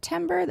in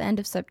September, the end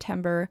of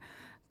September,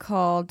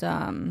 called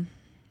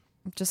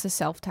just a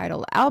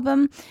self-titled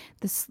album.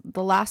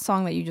 The last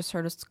song that you just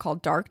heard is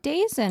called Dark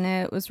Days, and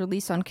it was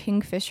released on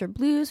Kingfisher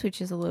Blues,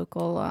 which is a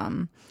local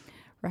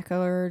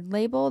record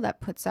label that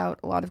puts out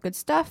a lot of good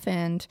stuff.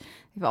 And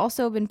they've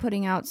also been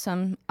putting out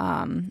some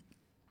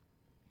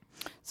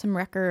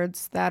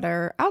records that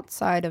are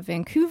outside of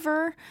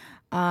Vancouver.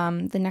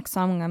 The next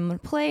song I'm going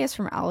to play is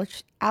from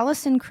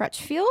Alison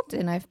Crutchfield,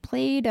 and I've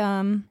played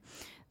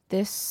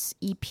this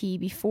EP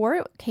before.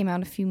 It came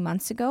out a few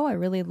months ago. I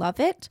really love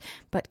it,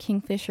 but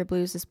Kingfisher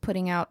Blues is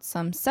putting out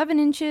some 7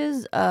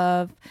 inches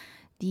of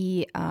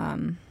the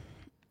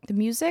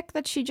music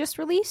that she just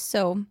released,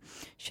 so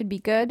should be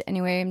good.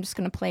 Anyway, I'm just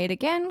going to play it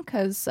again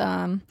because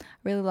I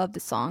really love the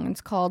song.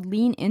 It's called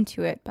Lean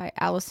Into It by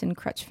Alison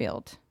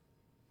Crutchfield.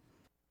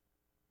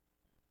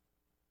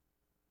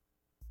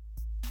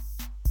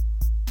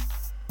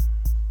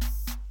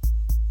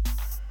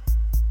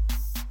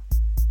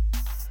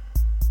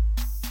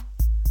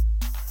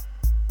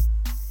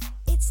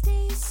 It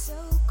stays so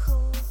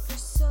cold for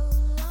so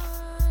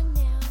long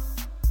now.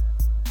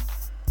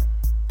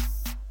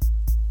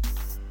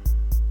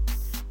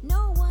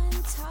 No one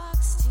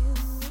talks to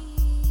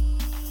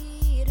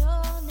me at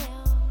all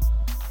now.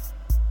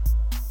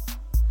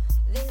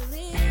 They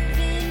live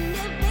in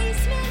the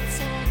basement.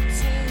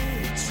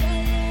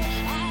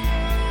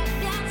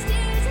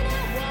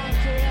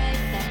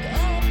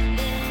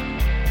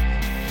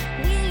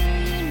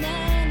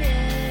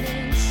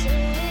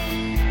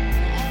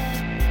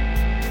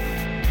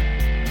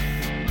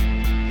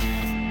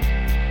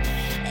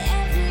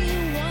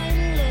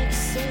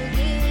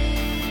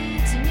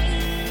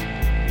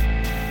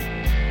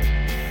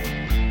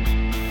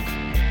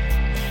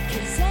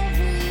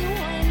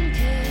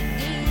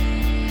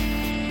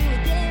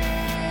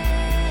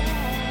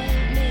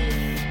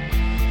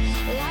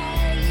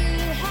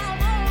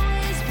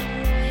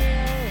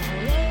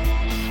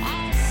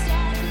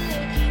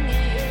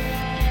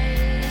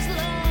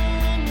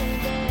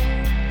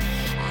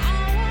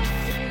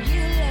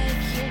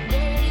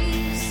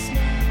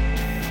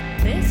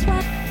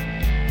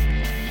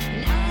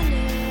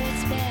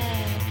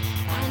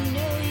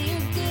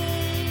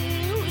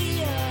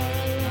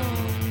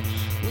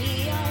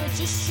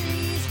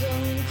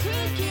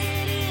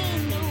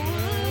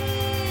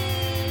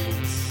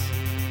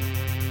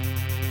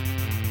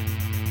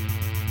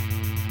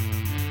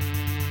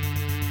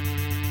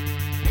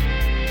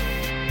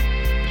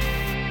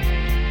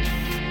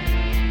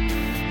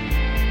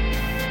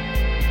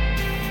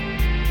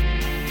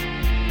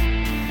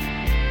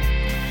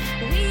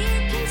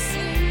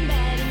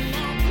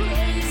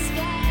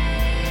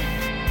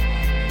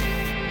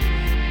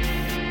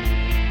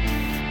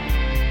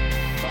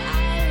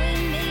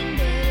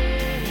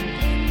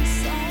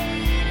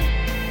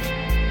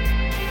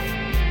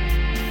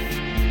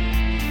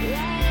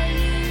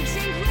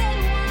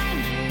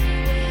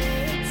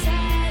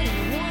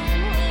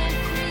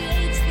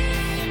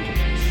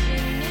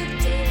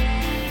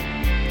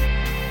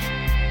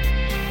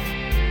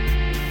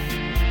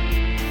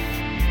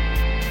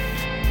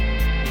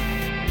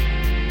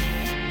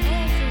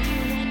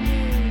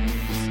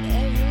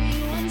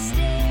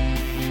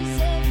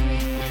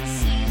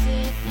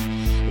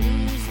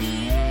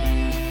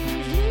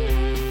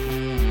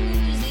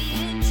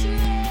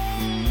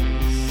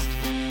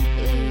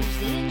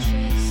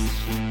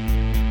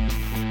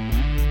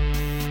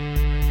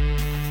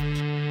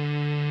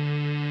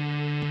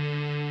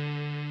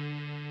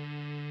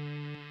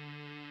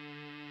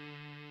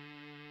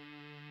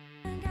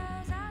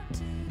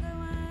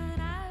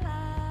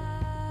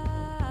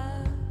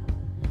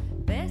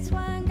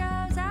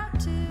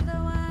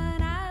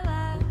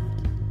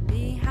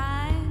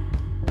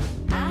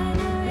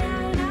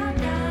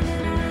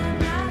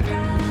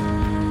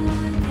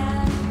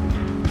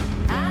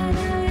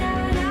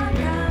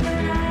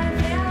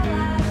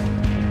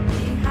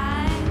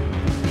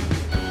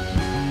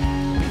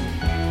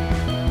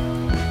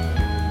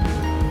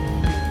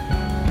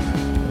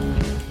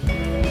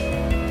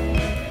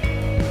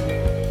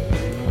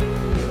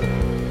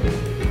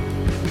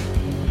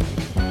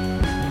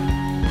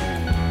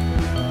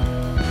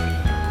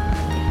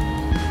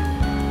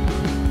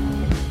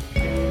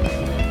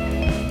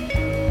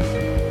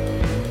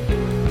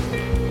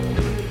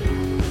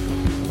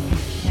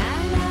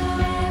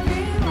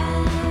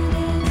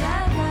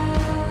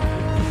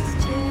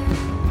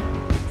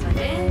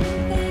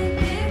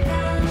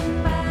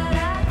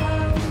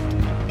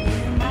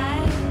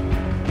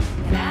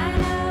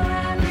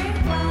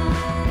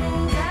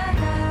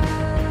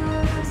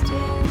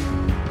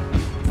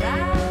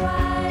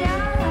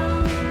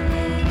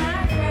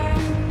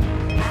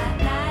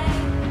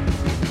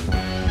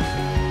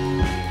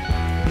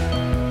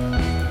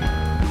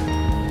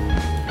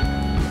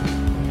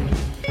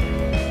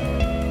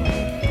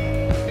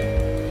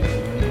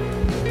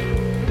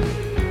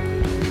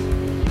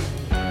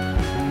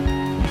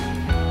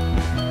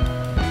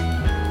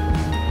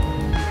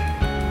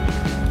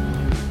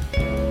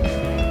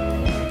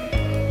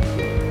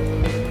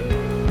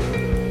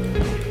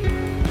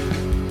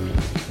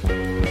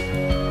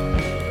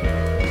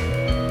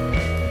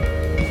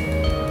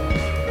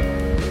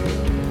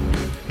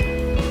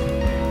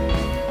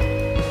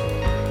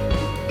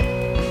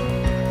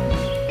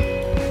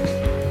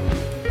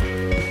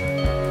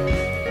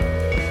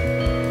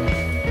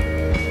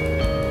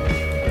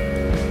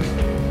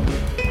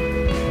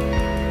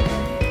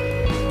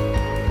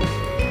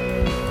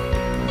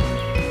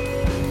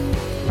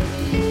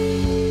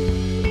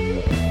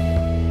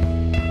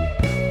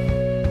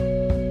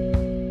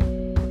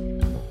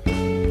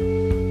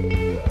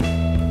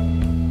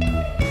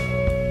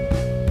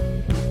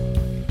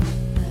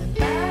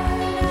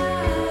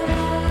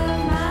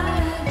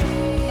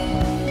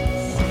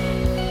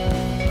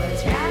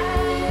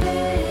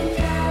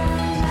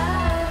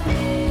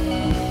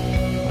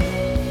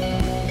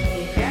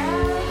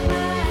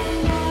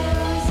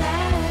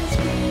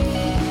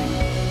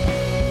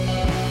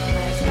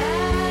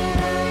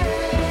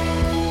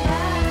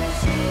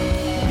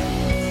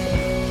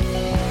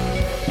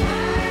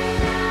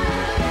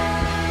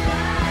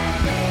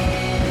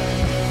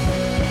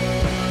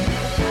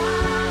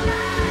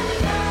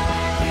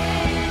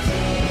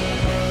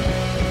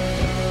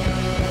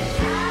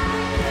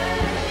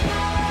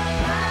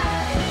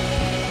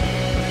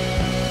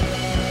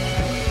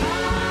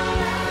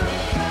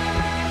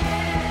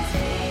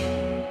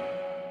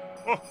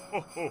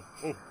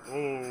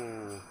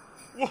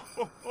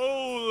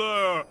 Whoa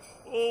there!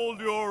 Hold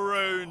your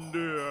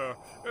reindeer.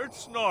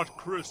 It's not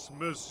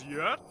Christmas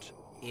yet.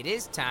 It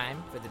is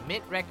time for the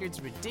Mint Records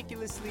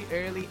ridiculously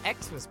early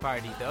Xmas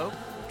party, though.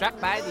 Drop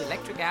by the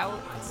Electric Owl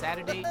on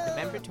Saturday,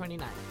 November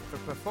 29th for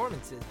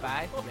performances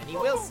by Rennie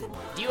Wilson,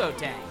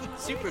 Duotang,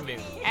 Supermoon,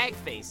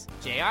 Agface,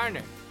 Jay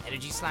Arner,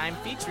 Energy Slime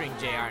featuring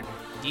Jay Arner,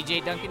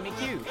 DJ Duncan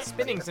McHugh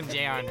spinning some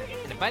Jay Arner,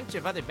 and a bunch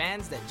of other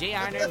bands that Jay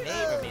Arner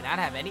may or may not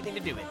have anything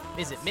to do with.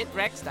 Visit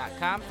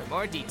mintrex.com for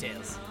more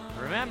details.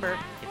 Remember,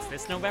 it's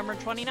this November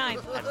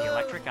 29th at the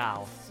Electric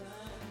Owl.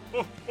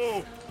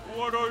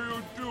 What are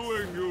you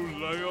doing, you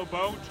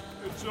layabout?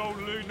 It's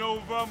only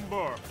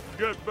November.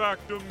 Get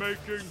back to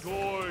making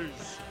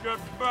toys. Get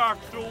back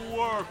to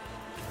work.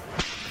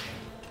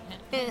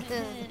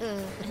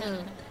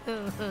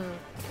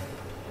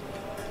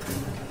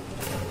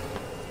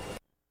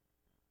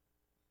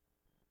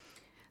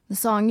 The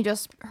song you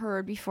just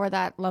heard before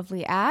that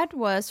lovely ad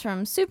was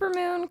from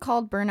Supermoon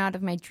called Burn Out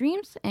of My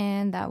Dreams,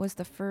 and that was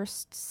the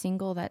first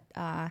single that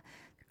the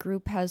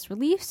group has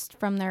released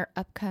from their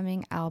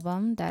upcoming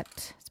album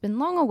that has been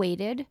long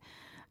awaited.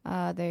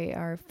 They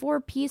are a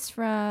four-piece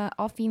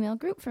all-female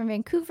group from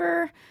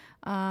Vancouver.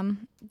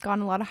 Gotten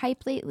a lot of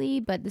hype lately,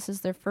 but this is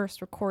their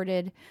first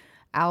recorded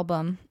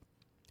album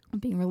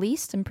being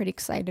released. I'm pretty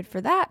excited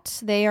for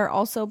that. They are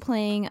also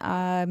playing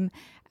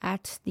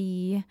at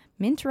the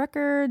Mint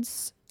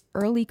Records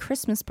early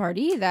Christmas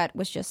party that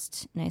was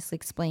just nicely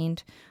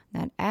explained in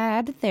that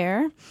ad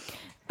there.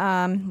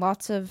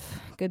 Lots of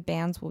good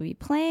bands will be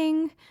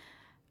playing.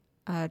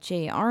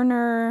 Jay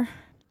Arner,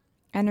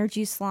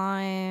 Energy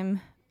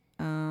Slime,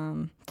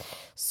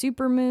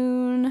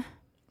 Supermoon,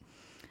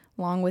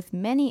 along with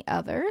many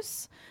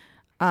others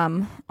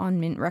on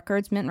Mint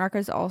Records. Mint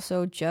Records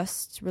also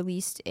just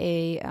released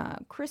a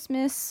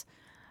Christmas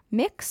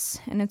mix,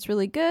 and it's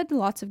really good.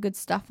 Lots of good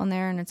stuff on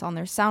there, and it's on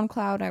their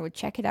SoundCloud. I would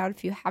check it out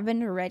if you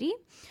haven't already.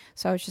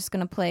 So I was just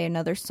going to play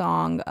another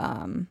song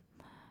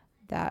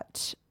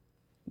that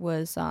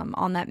was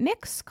on that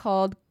mix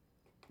called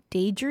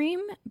Daydream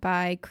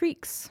by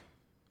Creeks.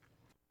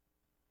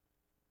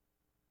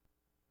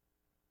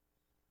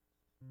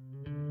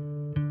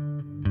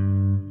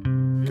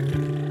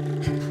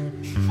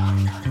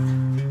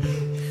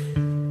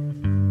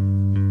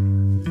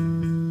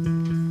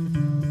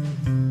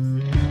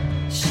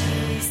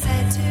 She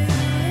said to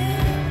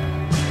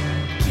him,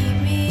 keep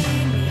me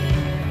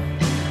near,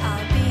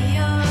 I'll be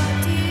your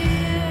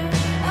dear.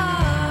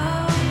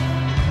 Oh,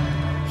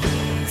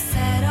 he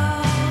said,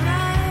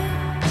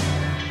 alright,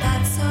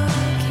 that's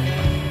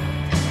okay.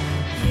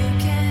 You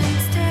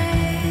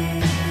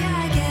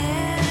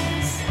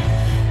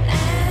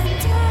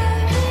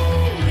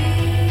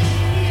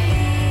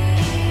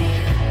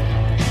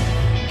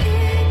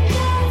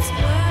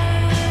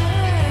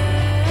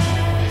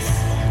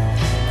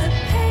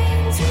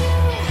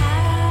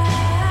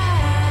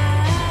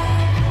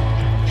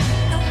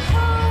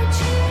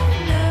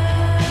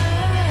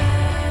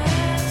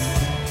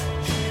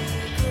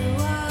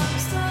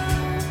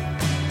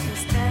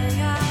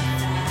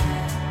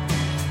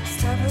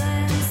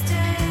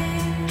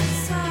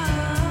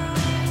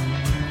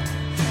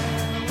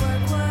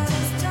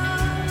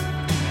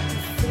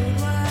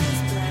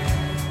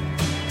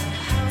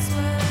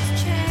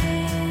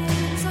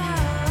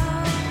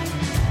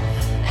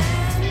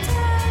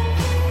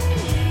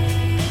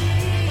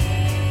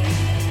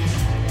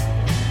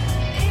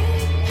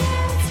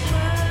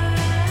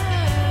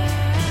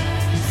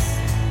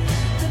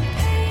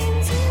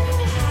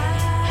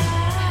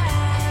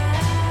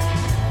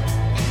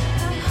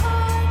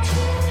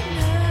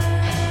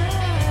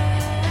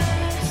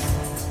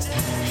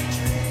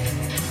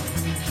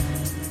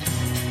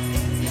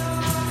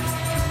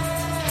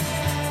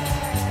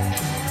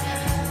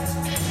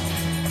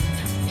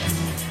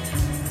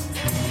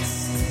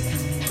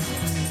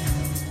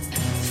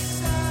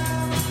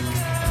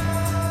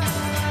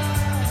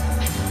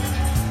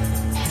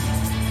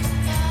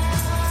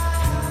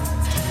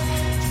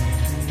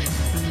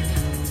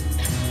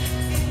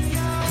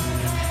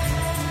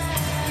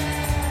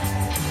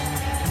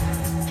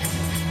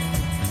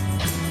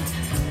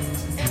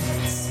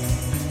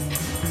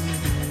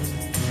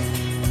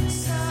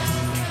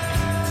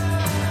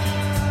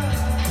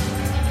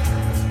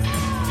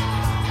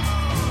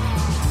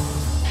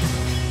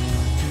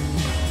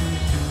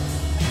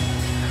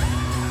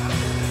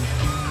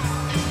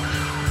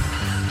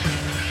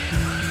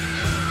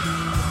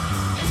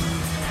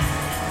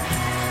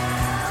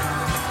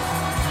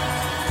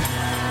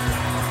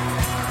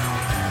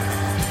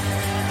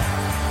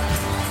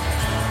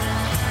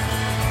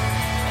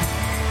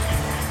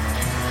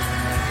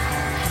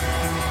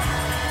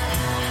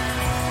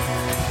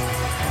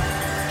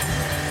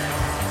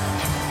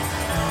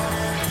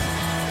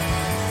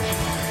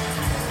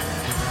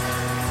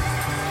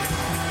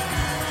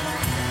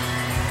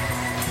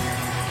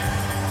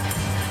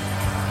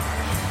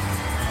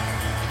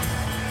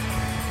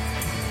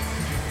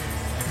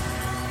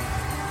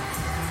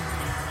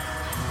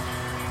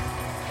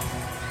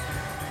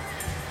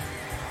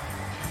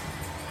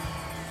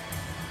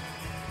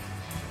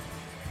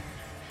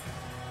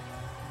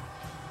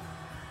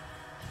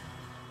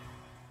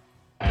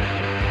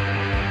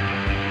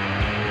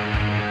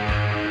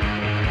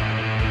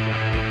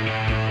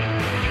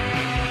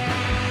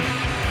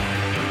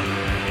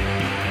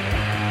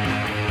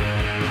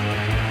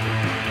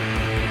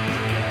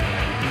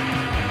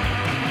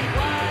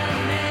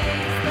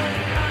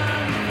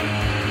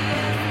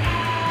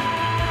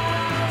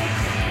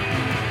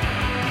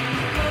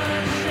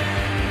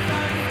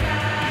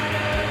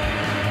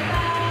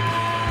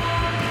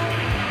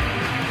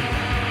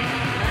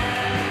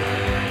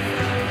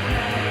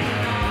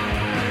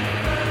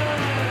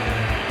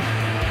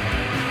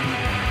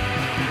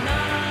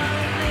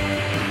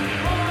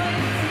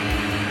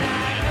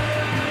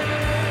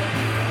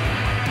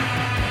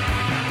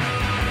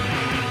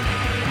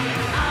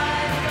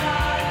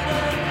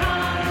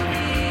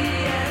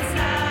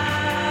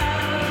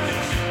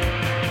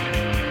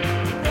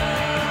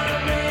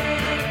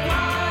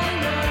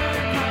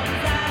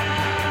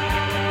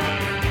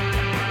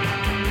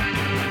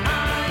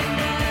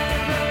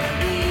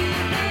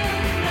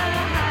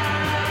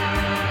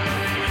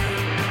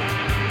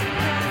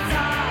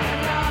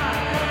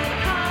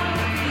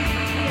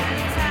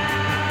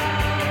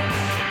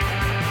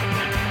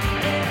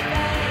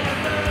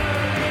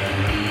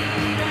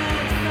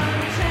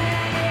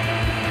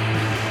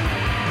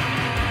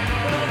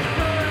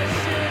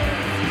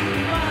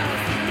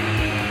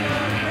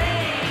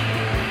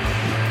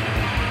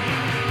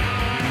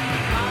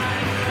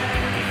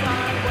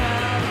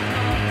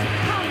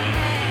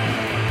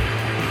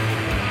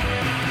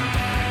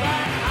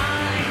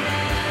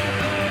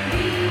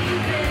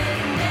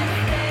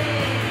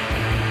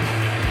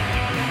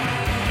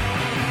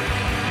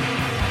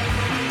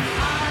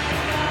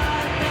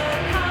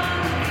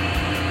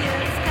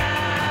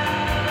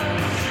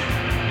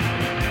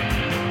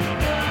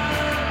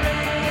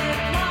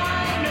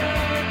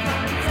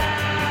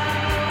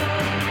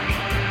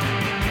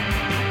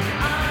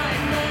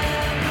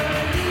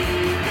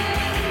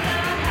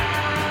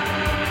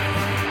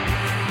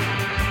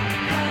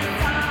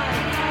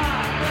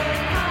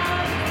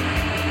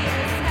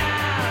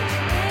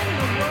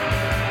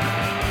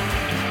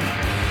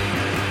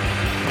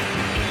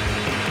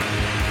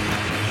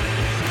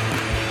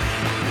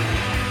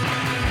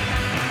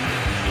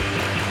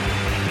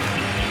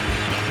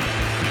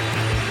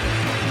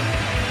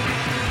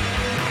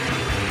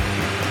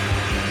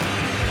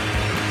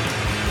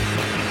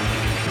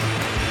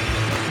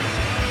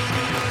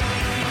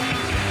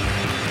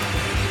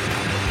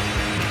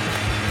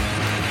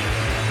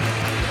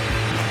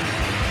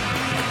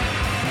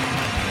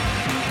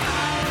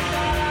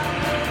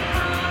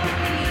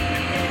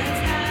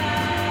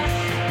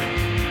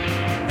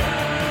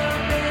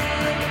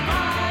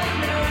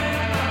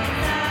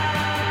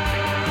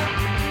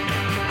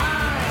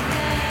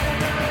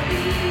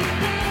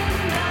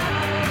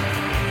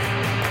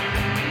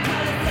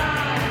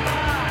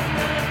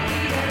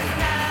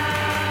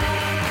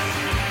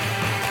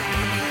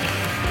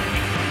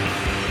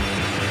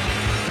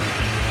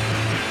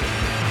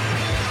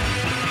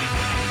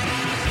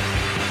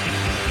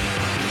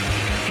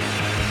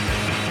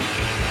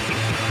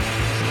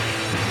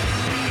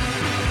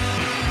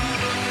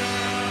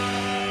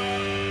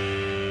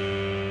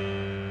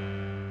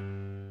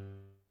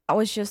That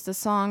was just a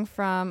song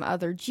from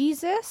Other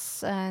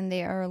Jesus, and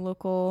they are a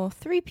local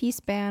 3-piece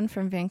band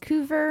from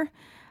Vancouver.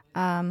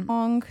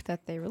 Song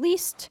that they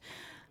released.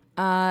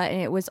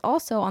 And it was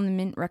also on the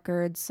Mint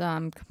Records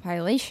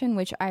compilation,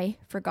 which I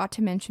forgot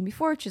to mention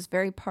before, which is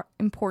very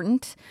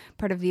important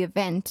part of the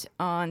event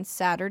on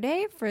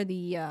Saturday for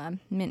the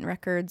Mint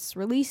Records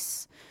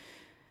release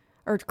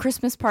or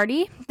Christmas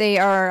party. They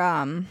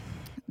are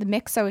the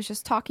mix I was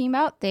just talking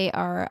about. They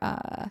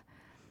are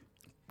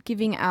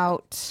giving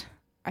out,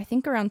 I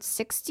think, around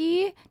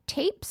 60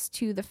 tapes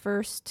to the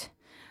first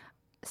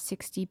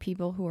 60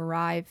 people who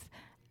arrive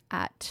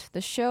at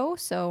the show,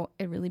 so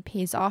it really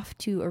pays off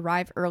to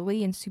arrive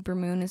early, and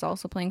Supermoon is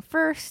also playing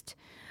first.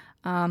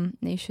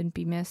 They shouldn't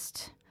be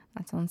missed.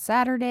 That's on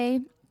Saturday.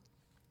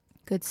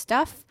 Good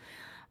stuff.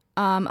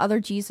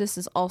 Other Jesus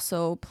is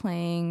also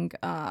playing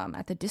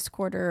at the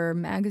Discorder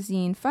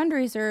magazine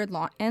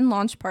fundraiser and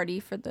launch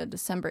party for the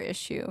December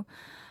issue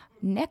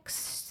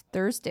next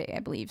Thursday,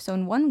 I believe. So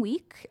in 1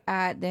 week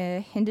at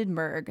the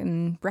Hindenburg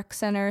and Rec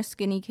Center,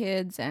 Skinny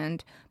Kids,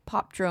 and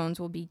Pop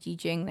Drones will be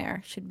DJing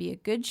there. Should be a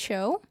good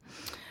show.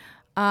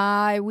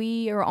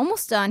 We are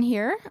almost done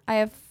here. I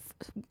have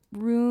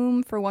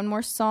room for one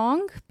more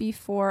song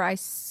before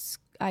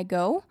I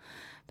go,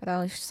 but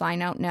I'll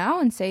sign out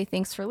now and say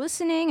thanks for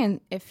listening. And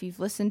if you've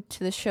listened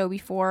to the show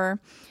before,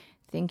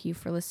 thank you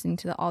for listening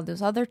to all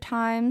those other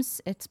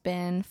times. It's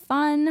been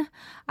fun.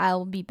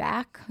 I'll be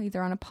back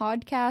either on a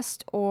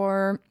podcast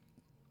or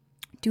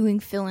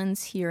doing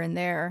fill-ins here and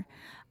there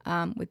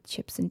with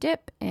Chips and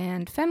Dip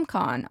and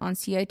FemCon on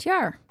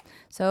CITR.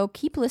 So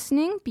keep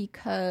listening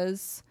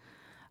because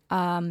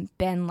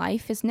Ben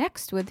Life is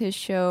next with his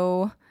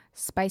show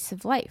Spice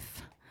of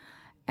Life.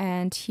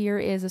 And here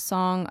is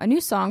a new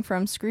song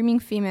from Screaming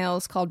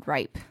Females called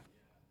Ripe.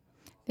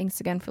 Thanks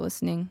again for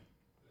listening.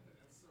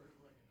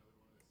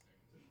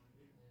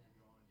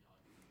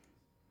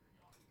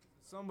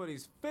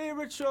 Somebody's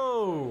favorite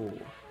show.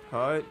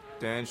 Hi,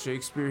 Dan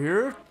Shakespeare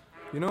here.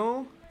 You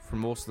know, for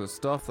most of the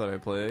stuff that I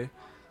play,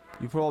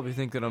 you probably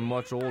think that I'm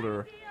much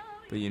older.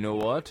 But you know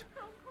what?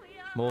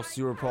 Most of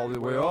you are probably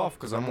way off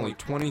because I'm only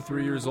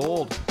 23 years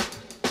old.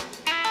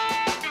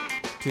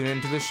 Tune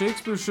in to the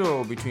Shakespeare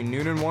Show between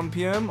noon and 1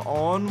 p.m.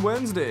 on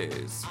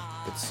Wednesdays.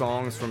 It's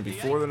songs from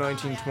before the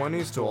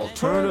 1920s to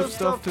alternative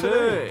stuff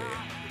today.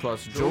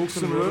 Plus jokes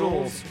and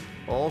riddles.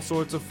 All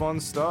sorts of fun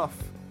stuff.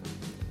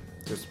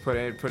 Just put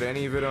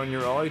any of it on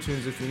your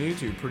iTunes if you need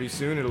to. Pretty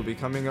soon it'll be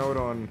coming out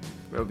on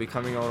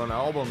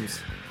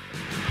albums.